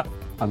 Check it out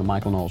on The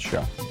Michael Knowles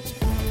Show.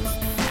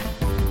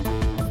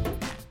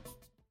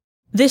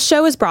 This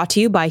show is brought to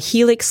you by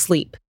Helix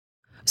Sleep.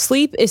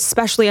 Sleep,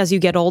 especially as you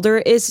get older,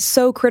 is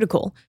so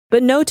critical,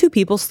 but no two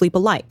people sleep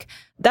alike.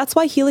 That's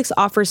why Helix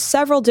offers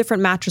several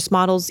different mattress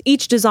models,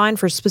 each designed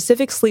for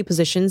specific sleep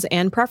positions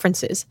and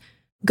preferences.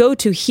 Go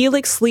to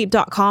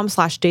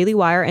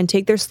helixsleep.com/dailywire and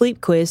take their sleep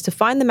quiz to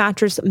find the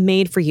mattress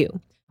made for you.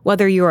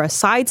 Whether you're a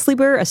side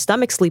sleeper, a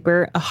stomach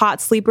sleeper, a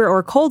hot sleeper, or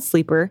a cold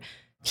sleeper,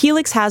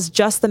 Helix has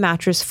just the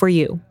mattress for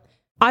you.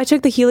 I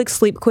took the Helix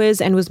sleep quiz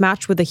and was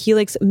matched with a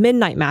Helix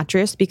Midnight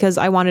mattress because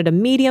I wanted a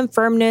medium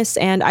firmness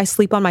and I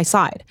sleep on my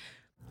side.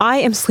 I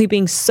am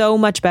sleeping so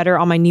much better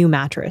on my new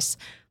mattress.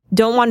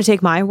 Don't want to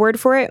take my word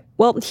for it?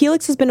 Well,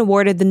 Helix has been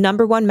awarded the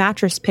 #1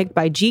 mattress picked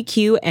by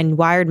GQ and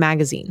Wired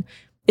magazine.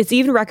 It's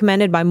even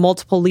recommended by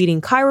multiple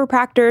leading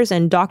chiropractors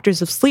and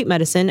doctors of sleep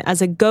medicine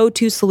as a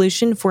go-to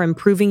solution for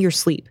improving your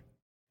sleep.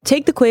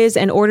 Take the quiz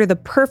and order the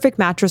perfect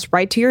mattress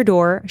right to your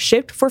door,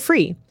 shipped for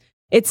free.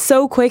 It's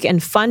so quick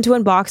and fun to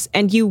unbox,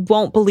 and you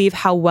won't believe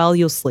how well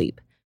you'll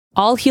sleep.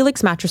 All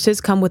Helix mattresses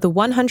come with a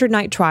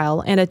 100-night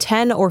trial and a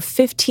 10 or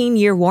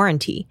 15-year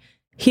warranty.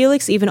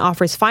 Helix even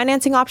offers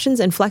financing options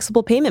and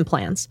flexible payment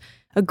plans.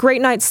 A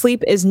great night's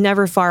sleep is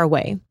never far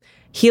away.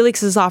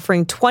 Helix is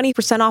offering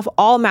 20% off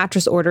all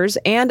mattress orders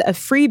and a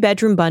free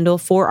bedroom bundle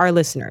for our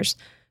listeners.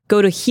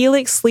 Go to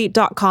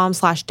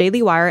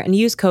helixsleep.com/dailywire and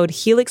use code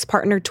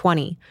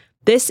HelixPartner20.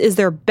 This is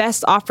their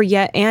best offer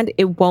yet, and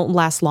it won't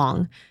last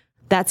long.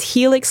 That's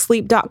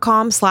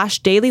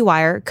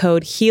helixsleep.com/dailywire,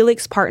 code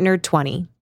HelixPartner20.